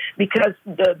through because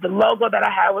the logo that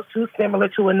I had was too similar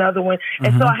to another one.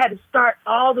 And so I had to start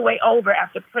all the way over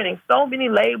after printing so many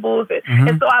labels.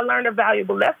 And so I learned a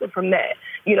valuable lesson from that.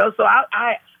 So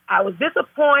I was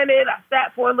disappointed. I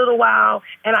sat for a little while,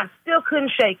 and I still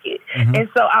couldn't shake it. And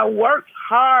so I worked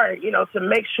hard, to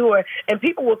make sure. And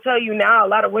people will tell you now, a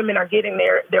lot of women are getting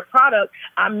their product.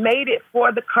 I made it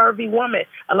for the curvy woman.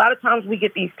 A lot of times we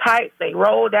get these tights. They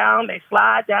roll down. They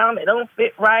slide down. They don't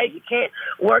fit right. You can't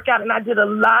work out. And I did a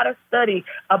lot of study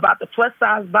about the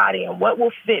plus-size body and what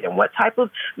will fit and what type of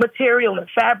material and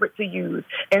fabric to use.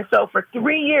 And so for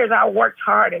 3 years, I worked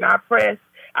hard, and I pressed.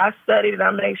 I studied, and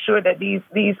I made sure that these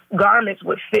garments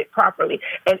would fit properly.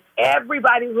 And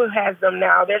everybody who has them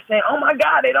now, they're saying, oh, my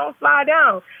God, they don't slide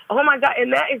down. Oh, my God.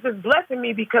 And that is just blessing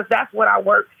me because that's what I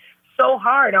worked so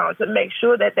hard on, to make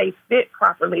sure that they fit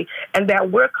properly and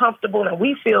that we're comfortable and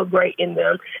we feel great in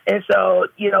them. And so,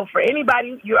 for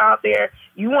anybody you're out there,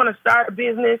 you want to start a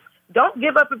business, don't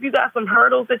give up if you got some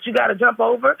hurdles that you got to jump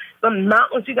over, some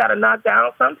mountains you got to knock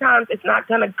down. Sometimes it's not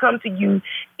going to come to you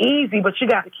easy, but you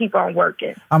got to keep on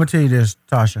working. I'm going to tell you this,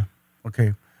 Tasha.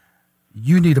 Okay.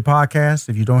 You need a podcast.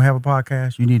 If you don't have a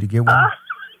podcast, you need to get one.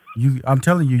 I'm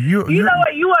telling you, you know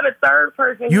what? You are the third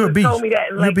person who told me that.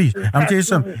 You're a beast. I'm telling you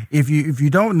something. If you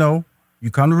don't know,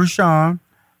 you come to Rashawn.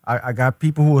 I got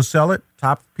people who will sell it,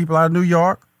 top people out of New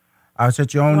York. I'll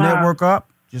set your own network up.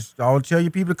 I'll tell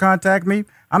you people to contact me.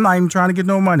 I'm not even trying to get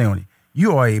no money on it.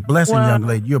 You are a blessing, young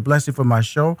lady. You're a blessing for my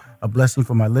show, a blessing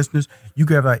for my listeners. You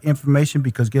give that information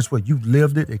because guess what? You've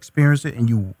lived it, experienced it,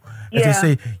 and as they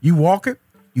say, you walk it,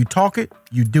 you talk it,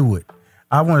 you do it.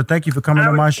 I want to thank you for coming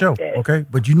on my show, okay?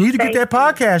 But you need to get that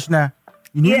podcast now.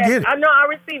 You need to get it. I know. I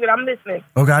receive it. I'm listening.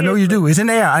 Okay, I know you do. It's in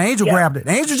there. An angel grabbed it. An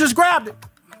angel just grabbed it.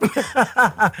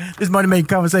 This Money Making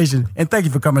Conversation, and thank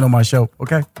you for coming on my show,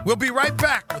 okay? We'll be right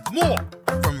back with more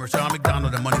from Rashawn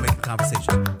McDonald and Money Making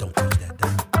Conversation. Don't touch that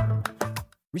dial.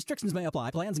 Restrictions may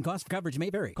apply. Plans and costs of coverage may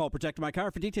vary. Call Protect My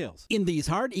Car for details. In these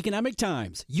hard economic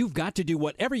times, you've got to do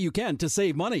whatever you can to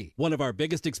save money. One of our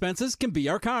biggest expenses can be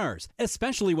our cars,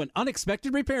 especially when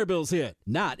unexpected repair bills hit.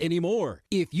 Not anymore.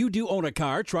 If you do own a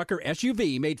car, truck, or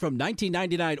SUV made from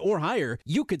 1999 or higher,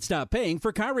 you could stop paying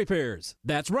for car repairs.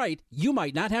 That's right. You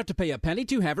might not have to pay a penny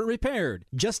to have it repaired.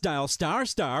 Just dial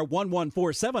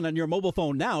 **1147 on your mobile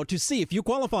phone now to see if you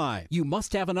qualify. You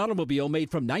must have an automobile made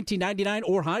from 1999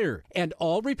 or higher, and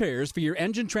all repairs for your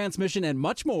engine, transmission, and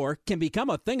much more can become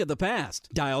a thing of the past.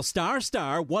 Dial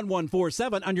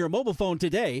 *1147 on your mobile phone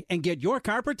today and get your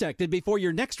car protected before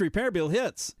your next repair bill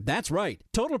hits. That's right,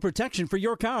 total protection for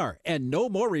your car and no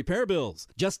more repair bills.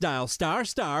 Just dial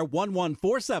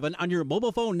 *1147 on your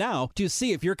mobile phone now to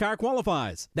see if your car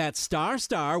qualifies. That's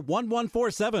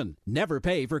 *1147. Never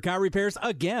pay for car repairs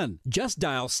again. Just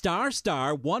dial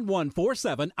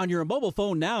 *1147 on your mobile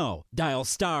phone now. Dial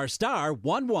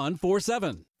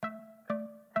 *1147.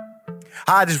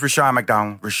 Hi, this is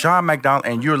Rashawn McDonald,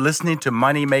 and you're listening to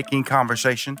Money Making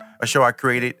Conversation, a show I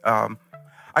created.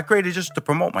 I created just to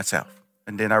promote myself,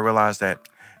 and then I realized that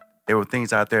there were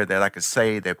things out there that I could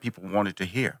say that people wanted to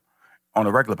hear, on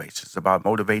a regular basis. It's about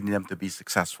motivating them to be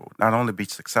successful, not only be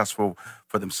successful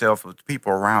for themselves, but the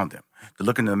people around them, to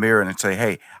look in the mirror and say,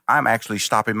 hey, I'm actually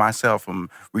stopping myself from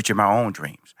reaching my own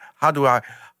dreams.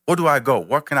 Where do I go?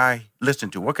 What can I listen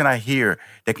to? What can I hear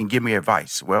that can give me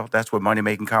advice? Well, that's what Money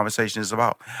Making Conversation is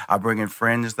about. I bring in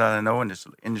friends that I know in this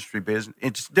industry business,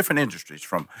 it's different industries,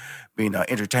 from being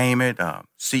entertainment,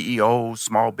 CEOs,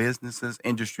 small businesses,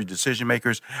 industry decision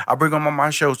makers. I bring them on my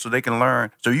show so they can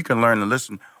learn, so you can learn and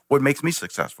listen what makes me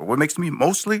successful. What makes me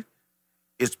mostly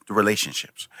is the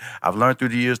relationships. I've learned through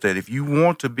the years that if you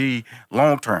want to be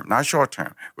long-term, not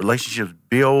short-term, relationships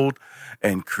build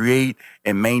and create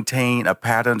and maintain a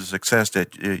pattern of success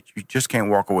that you just can't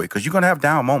walk away, because you're going to have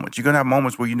down moments. You're going to have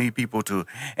moments where you need people to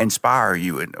inspire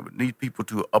you and need people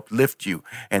to uplift you.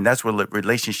 And that's what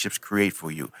relationships create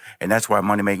for you. And that's why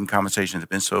Money Making Conversations have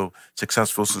been so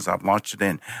successful since I've launched it.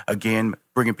 And again,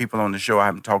 bringing people on the show I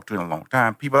haven't talked to in a long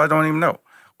time, people I don't even know,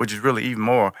 which is really even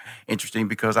more interesting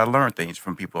because I learn things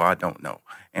from people I don't know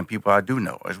and people I do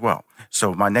know as well.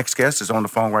 So my next guest is on the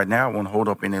phone right now. I won't hold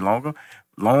up any longer.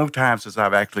 Long time since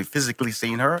I've actually physically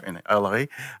seen her in L.A.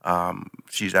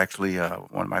 She's actually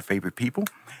one of my favorite people.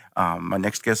 My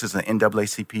next guest is an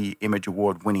NAACP Image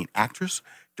Award-winning actress,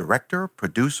 director,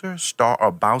 producer, star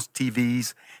of Bounce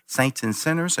TV's Saints and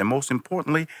Sinners, and most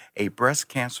importantly, a breast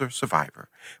cancer survivor.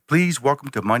 Please welcome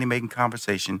to Money Making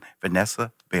Conversation,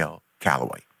 Vanessa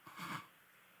Bell-Calloway.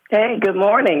 Hey, good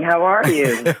morning. How are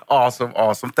you?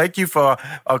 Awesome. Thank you for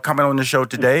coming on the show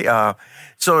today.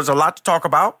 So there's a lot to talk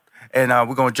about. And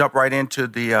we're going to jump right into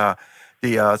the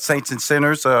Saints and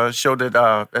Sinners show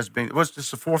that has been, what's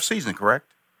this, the fourth season,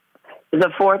 correct? The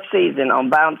fourth season on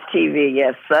Bounce TV,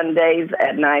 yes, Sundays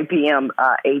at 9 p.m.,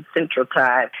 8 Central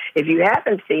Time. If you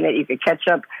haven't seen it, you can catch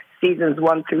up seasons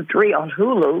 1 through 3 on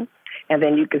Hulu, and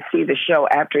then you can see the show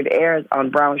after it airs on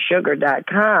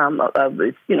brownsugar.com,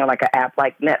 like an app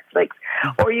like Netflix,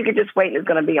 or you can just wait and it's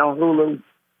going to be on Hulu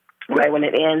right when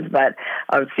it ends, but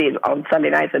I'll see it on Sunday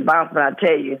nights at Bounce, but I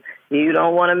tell you, you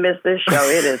don't want to miss this show.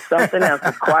 It is something else.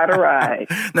 It's quite a ride.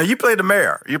 Now, you play the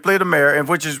mayor. And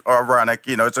which is ironic.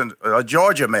 It's a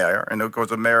Georgia mayor, and of course,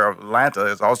 the mayor of Atlanta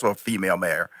is also a female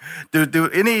mayor. Do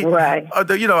any? Right.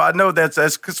 I know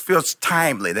that feels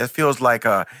timely. That feels like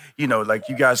like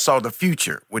you guys saw the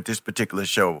future with this particular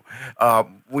show.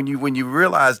 When you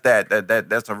realize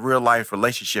that's a real life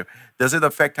relationship, does it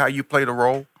affect how you play the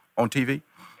role on TV?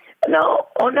 No,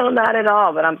 not at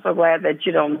all. But I'm so glad that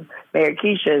Mayor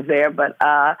Keisha is there. But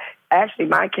actually,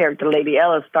 my character, Lady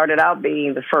Ella, started out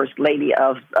being the first lady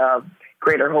of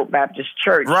Greater Hope Baptist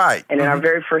Church. Right. And in our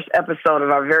very first episode of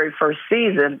our very first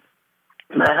season,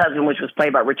 my husband, which was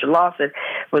played by Richard Lawson,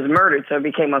 was murdered, so it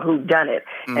became a whodunit.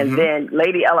 Mm-hmm. And then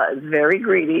Lady Ella is very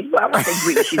greedy. Well, I won't say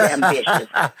greedy; she's ambitious.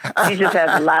 She just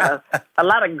has a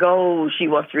lot of goals she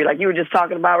wants to reach. Like you were just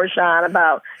talking about, Rashawn,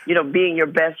 about being your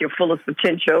best, your fullest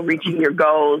potential, reaching your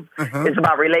goals. Mm-hmm. It's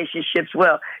about relationships.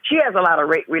 Well, she has a lot of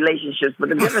relationships, but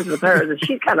the difference with her is that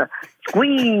she kind of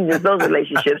squeezes those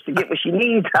relationships to get what she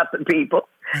needs out of people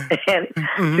and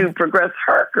to progress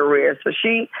her career. So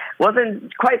she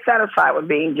wasn't quite satisfied with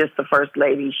being just the first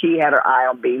lady. She had her eye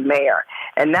on being mayor.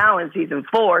 And now in season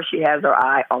 4, she has her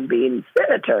eye on being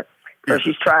senator. So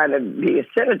she's trying to be a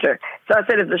senator. So I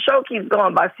said, if the show keeps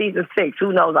going by season 6,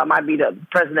 who knows? I might be the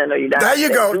president of the United States.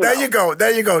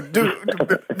 There you go.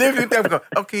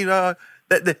 Okay, I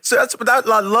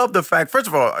love the fact, first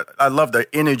of all, I love the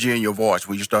energy in your voice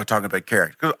when you start talking about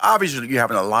character. Because obviously you're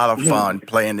having a lot of fun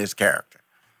playing this character.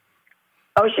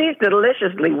 Oh, she's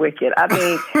deliciously wicked. I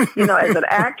mean, as an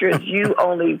actress, you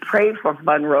only pray for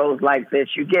fun roles like this.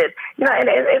 You get, and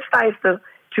it's nice to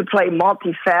play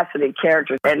multifaceted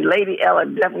characters. And Lady Ella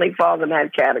definitely falls in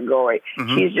that category.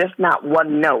 Mm-hmm. She's just not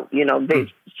one note.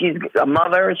 She's a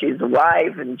mother, she's a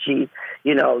wife, and she,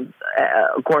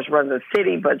 of course, runs a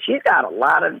city. But she's got a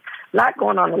lot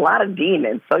going on, a lot of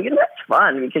demons. So that's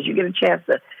fun because you get a chance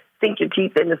to sink your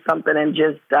teeth into something and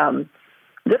just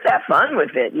have fun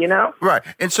with it, Right.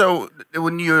 And so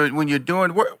when you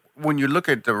look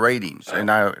at the ratings,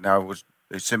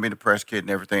 they sent me the press kit and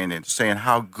everything, and saying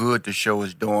how good the show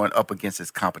is doing up against its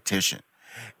competition,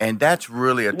 and that's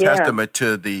really a testament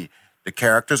to the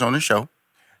characters on the show,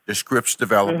 the script's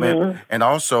development, and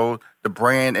also the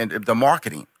brand and the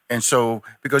marketing. And so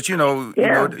because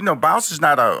Bounce is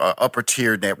not a upper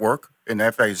tier network, and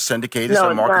that's it's syndicated,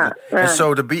 so marketing, and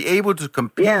so to be able to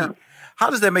compete. Yeah. How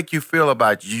does that make you feel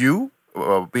about you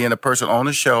being a person on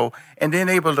the show, and then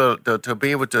able to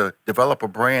be able to develop a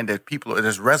brand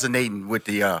that's resonating with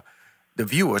the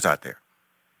viewers out there?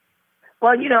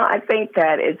 Well, I think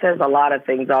that it says a lot of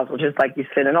things also, just like you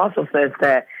said, and also says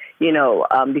that,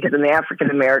 because in the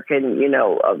African American,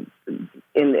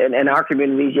 in our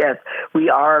communities, yes, we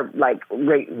are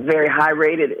very high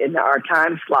rated in our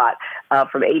time slot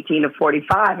from 18 to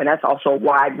 45, and that's also a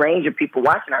wide range of people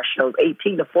watching our shows,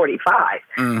 18 to 45,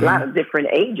 a lot of different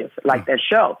ages like that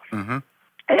show.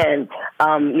 And,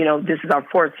 this is our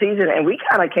fourth season, and we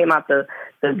kind of came out the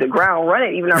ground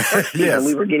running. Even our first season,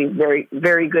 we were getting very,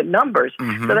 very good numbers.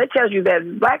 So that tells you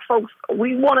that Black folks,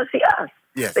 we want to see us.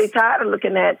 Yes. They tired of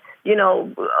looking at,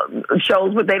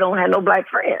 shows, but they don't have no Black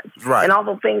friends. Right. And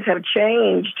although things have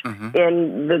changed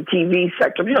in the TV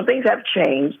sector, things have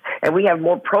changed, and we have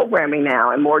more programming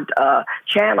now and more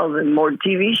channels and more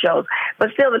TV shows. But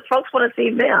still, the folks want to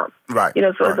see them. Right.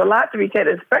 So there's a lot to be said,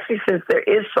 especially since there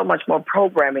is so much more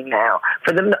programming now.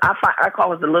 For them, I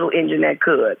call it the little engine that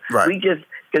could. Right. Because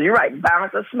you're right,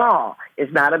 Bounce is small.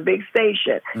 It's not a big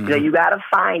station. You got to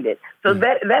find it. So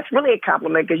that's really a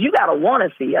compliment because you got to want to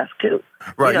see us too.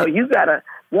 Right. You got to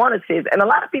want to see us. And a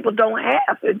lot of people don't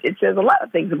have. It says a lot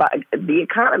of things about the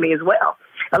economy as well.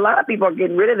 A lot of people are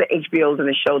getting rid of the HBOs and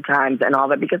the Showtimes and all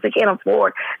that because they can't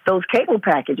afford those cable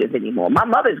packages anymore. My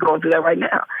mother's going through that right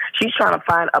now. She's trying to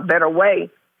find a better way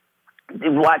to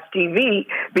watch TV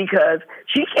because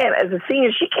she can't, as a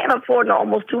senior, she can't afford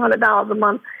almost $200 a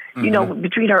month.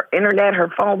 Between her internet, her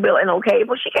phone bill, and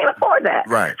cable, she can't afford that.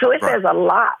 Right. So it says a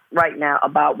lot right now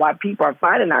about why people are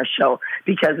finding our show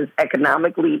because it's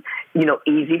economically,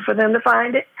 easy for them to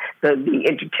find it. The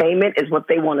entertainment is what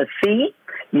they want to see.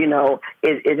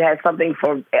 It has something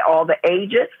for all the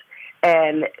ages.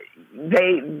 And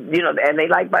they, and they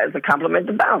like, it's a compliment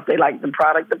to Bounce. They like the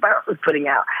product that Bounce is putting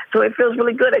out. So it feels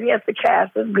really good. And yes, the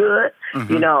cast is good.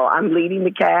 I'm leading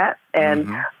the cast, and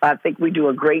I think we do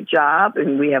a great job,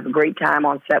 and we have a great time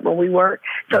on set when we work.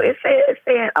 So it's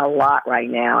saying a lot right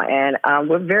now, and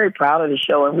we're very proud of the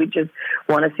show, and we just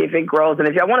want to see if it grows. And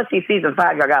if y'all want to see season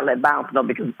 5, y'all got to let Bounce know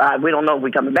because we don't know if we're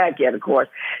coming back yet, of course.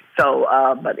 So,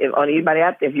 but if anybody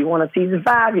out there, if you want a season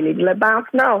 5, you need to let Bounce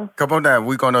know. Come on down.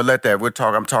 We're going to let that.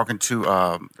 I'm talking to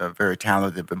a very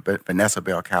talented Vanessa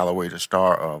Bell-Calloway, the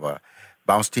star of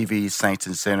Bounce TV, Saints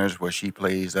and Sinners, where she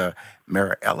plays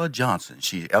Mayor Ella Johnson.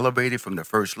 She elevated from the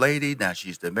First Lady. Now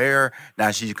she's the mayor.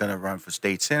 Now she's going to run for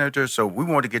state senator. So we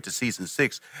want to get to season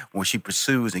 6 when she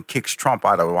pursues and kicks Trump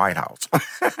out of the White House.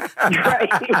 Right.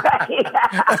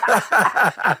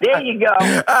 There you go.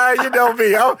 You know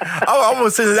me. I'm going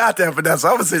to send it out there, Vanessa.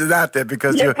 I'm going to send it out there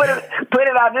because Just put it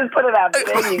out. Just put it out.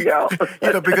 There you go.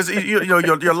 Because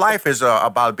your life is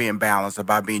about being balanced,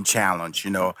 about being challenged.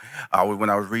 When I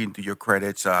was reading through your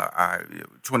credits,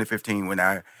 2015 when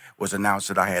I was announced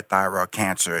that I had thyroid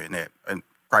cancer, and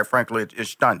quite frankly, it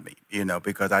stunned me,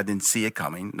 because I didn't see it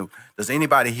coming. Does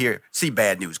anybody here see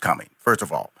bad news coming? First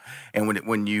of all, and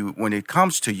when it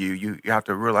comes to you, you have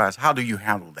to realize, how do you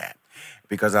handle that?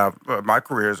 Because my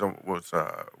career was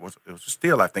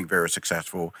still, I think, very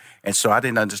successful, and so I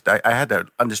didn't understand. I had to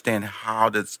understand how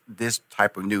does this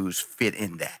type of news fit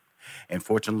in that. And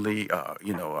fortunately,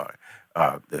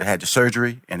 I had the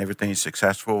surgery and everything's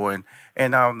successful,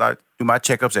 and I do my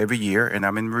checkups every year, and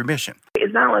I'm in remission.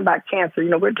 It's not only about cancer.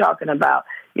 We're talking about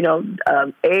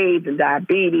AIDS and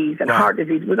diabetes and heart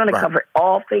disease. We're going to cover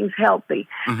all things healthy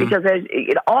because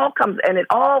it all comes and it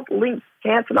all links.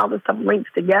 Cancer and all this stuff links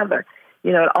together.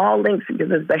 It all links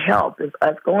because it's the health. It's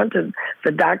us going to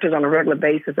the doctors on a regular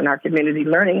basis in our community,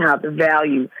 learning how to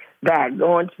value that,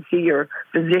 going to see your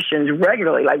physicians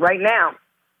regularly. Like right now,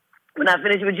 when I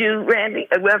finish with you, Randy,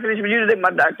 when I finish with you today, my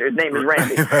doctor's name is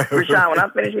Randy. Rashawn, when I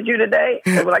finish with you today,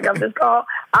 and when I got this call,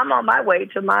 I'm on my way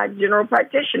to my general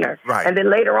practitioner. Right. And then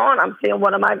later on, I'm seeing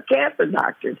one of my cancer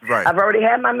doctors. Right. I've already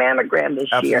had my mammogram this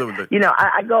year.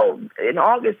 I go, in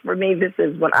August for me, this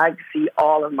is when I see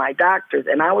all of my doctors.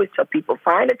 And I always tell people,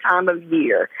 find a time of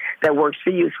year that works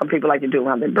for you. Some people like to do it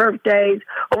around their birthdays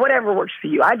or whatever works for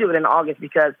you. I do it in August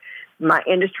because my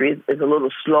industry is a little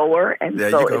slower, and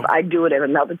so if I do it at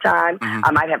another time,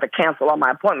 I might have to cancel all my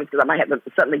appointments because I might have to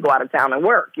suddenly go out of town and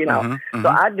work, So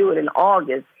I do it in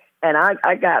August, and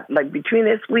I got, between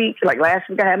this week, last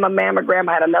week I had my mammogram,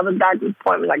 I had another doctor's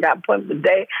appointment, I got an appointment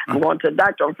today, I'm going to a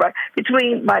doctor on Friday.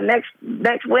 By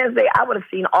next Wednesday, I would have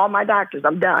seen all my doctors.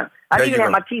 I'm done. I even had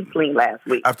my teeth cleaned last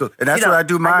week. Absolutely. And that's what I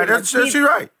do mine. That's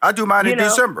right. I do mine in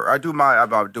December. I do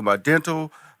my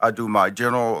dental. I do my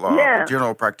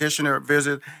general practitioner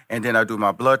visit, and then I do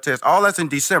my blood test. All that's in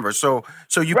December. So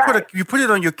you put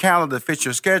it on your calendar to fit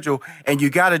your schedule, and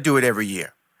you got to do it every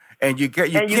year. And you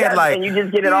just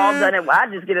get it all done. I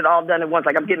just get it all done at once.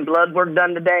 Like I'm getting blood work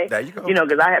done today. There you go.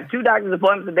 Because I have 2 doctor's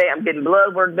appointments today. I'm getting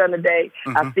blood work done today.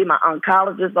 I see my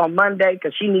oncologist on Monday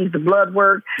because she needs the blood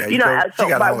work. So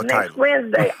by next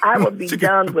Wednesday, I will be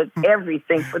done with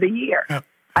everything for the year.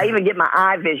 I even get my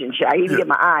eye vision checked. I even get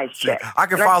my eyes checked. I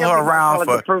can follow her around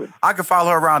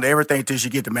to everything until she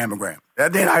get the mammogram.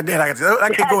 Then I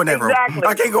can't go in that room. Exactly.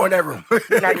 I can't go in that room.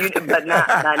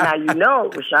 now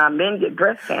Rashawn, men get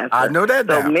breast cancer. I know that.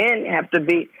 So now. men have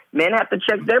to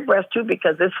check their breast too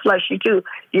because it's fleshy too.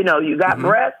 You got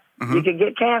breast, you can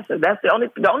get cancer. That's the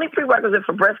only prerequisite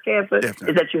for breast cancer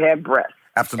is that you have breast.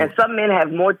 Absolutely. And some men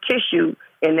have more tissue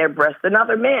in their breast than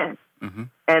other men.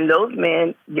 And those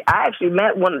men, I actually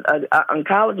met one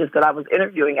oncologist that I was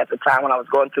interviewing at the time when I was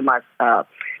going through my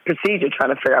procedure, trying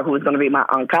to figure out who was going to be my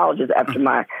oncologist after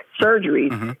my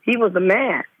surgery. He was a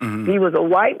man. He was a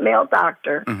white male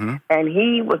doctor, and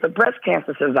he was a breast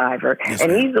cancer survivor.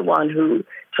 And he's the one who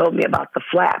told me about the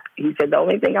flap. He said, the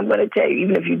only thing I'm going to tell you,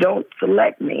 even if you don't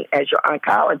select me as your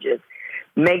oncologist,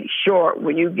 make sure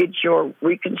when you get your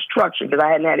reconstruction, because I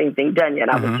hadn't had anything done yet.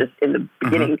 I was just in the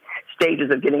beginning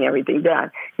stages of getting everything done.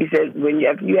 He said, when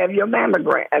you have your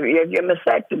mammogram, you have your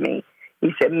mastectomy,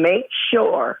 he said, make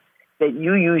sure that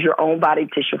you use your own body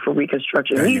tissue for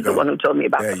reconstruction. He's the one who told me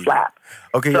about the flap.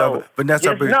 Okay, so,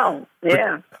 Vanessa,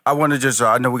 I want to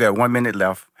I know we got 1 minute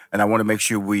left. And I want to make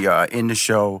sure we end the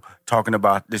show talking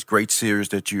about this great series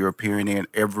that you're appearing in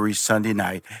every Sunday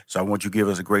night. So I want you to give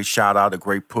us a great shout out, a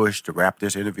great push to wrap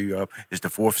this interview up. It's the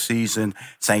 4th season.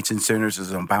 Saints and Sinners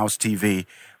is on Bounce TV.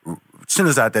 Send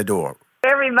us out that door.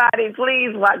 Everybody,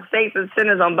 please watch Saints and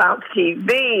Sinners on Bounce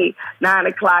TV, 9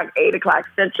 o'clock, 8 o'clock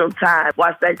Central Time.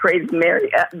 Watch that crazy Mayor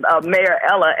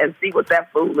Ella and see what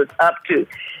that fool is up to.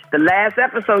 The last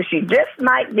episode, she just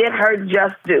might get her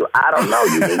just due. I don't know.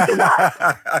 You need to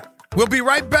watch. We'll be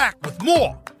right back with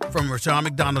more from Rashawn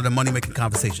McDonald and Money Making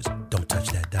Conversations. Don't touch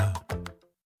that dial.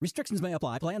 Restrictions may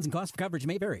apply. Plans and costs of coverage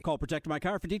may vary. Call Protect My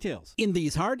Car for details. In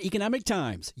these hard economic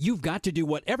times, you've got to do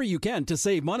whatever you can to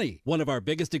save money. One of our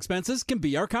biggest expenses can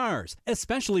be our cars,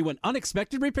 especially when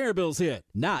unexpected repair bills hit.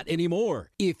 Not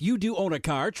anymore. If you do own a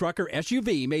car, truck, or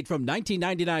SUV made from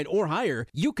 1999 or higher,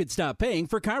 you could stop paying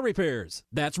for car repairs.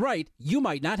 That's right. You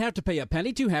might not have to pay a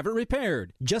penny to have it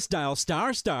repaired. Just dial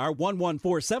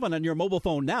 **1147 on your mobile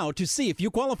phone now to see if you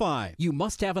qualify. You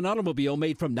must have an automobile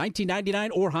made from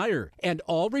 1999 or higher, and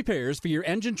all repairs for your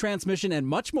engine, transmission, and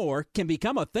much more can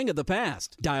become a thing of the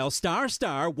past. Dial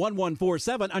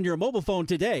 *1147 on your mobile phone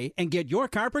today and get your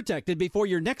car protected before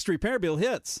your next repair bill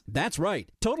hits. That's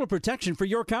right, total protection for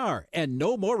your car and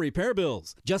no more repair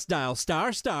bills. Just dial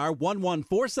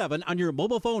 *1147 on your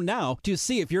mobile phone now to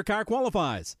see if your car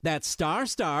qualifies. That's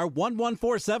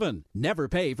 *1147. Never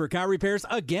pay for car repairs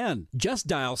again. Just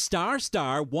dial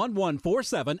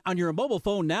 *1147 on your mobile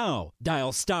phone now.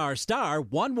 Dial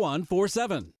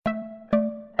 *1147.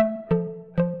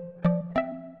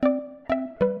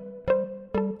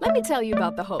 Let me tell you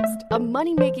about the host of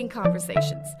Money Making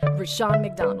Conversations, Rashawn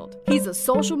McDonald. He's a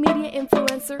social media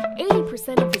influencer.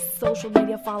 80% of his social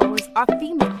media followers are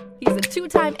female. He's a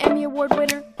 2-time Emmy Award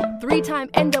winner, 3-time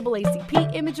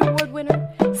NAACP Image Award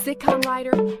winner, sitcom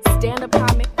writer, stand-up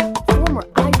comic, former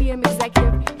IBM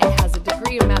executive, and has a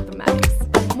degree in mathematics.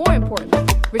 More importantly,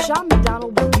 Rashawn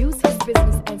McDonald will use his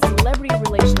business and celebrity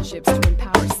relationships to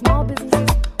empower small businesses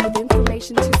with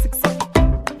information to succeed.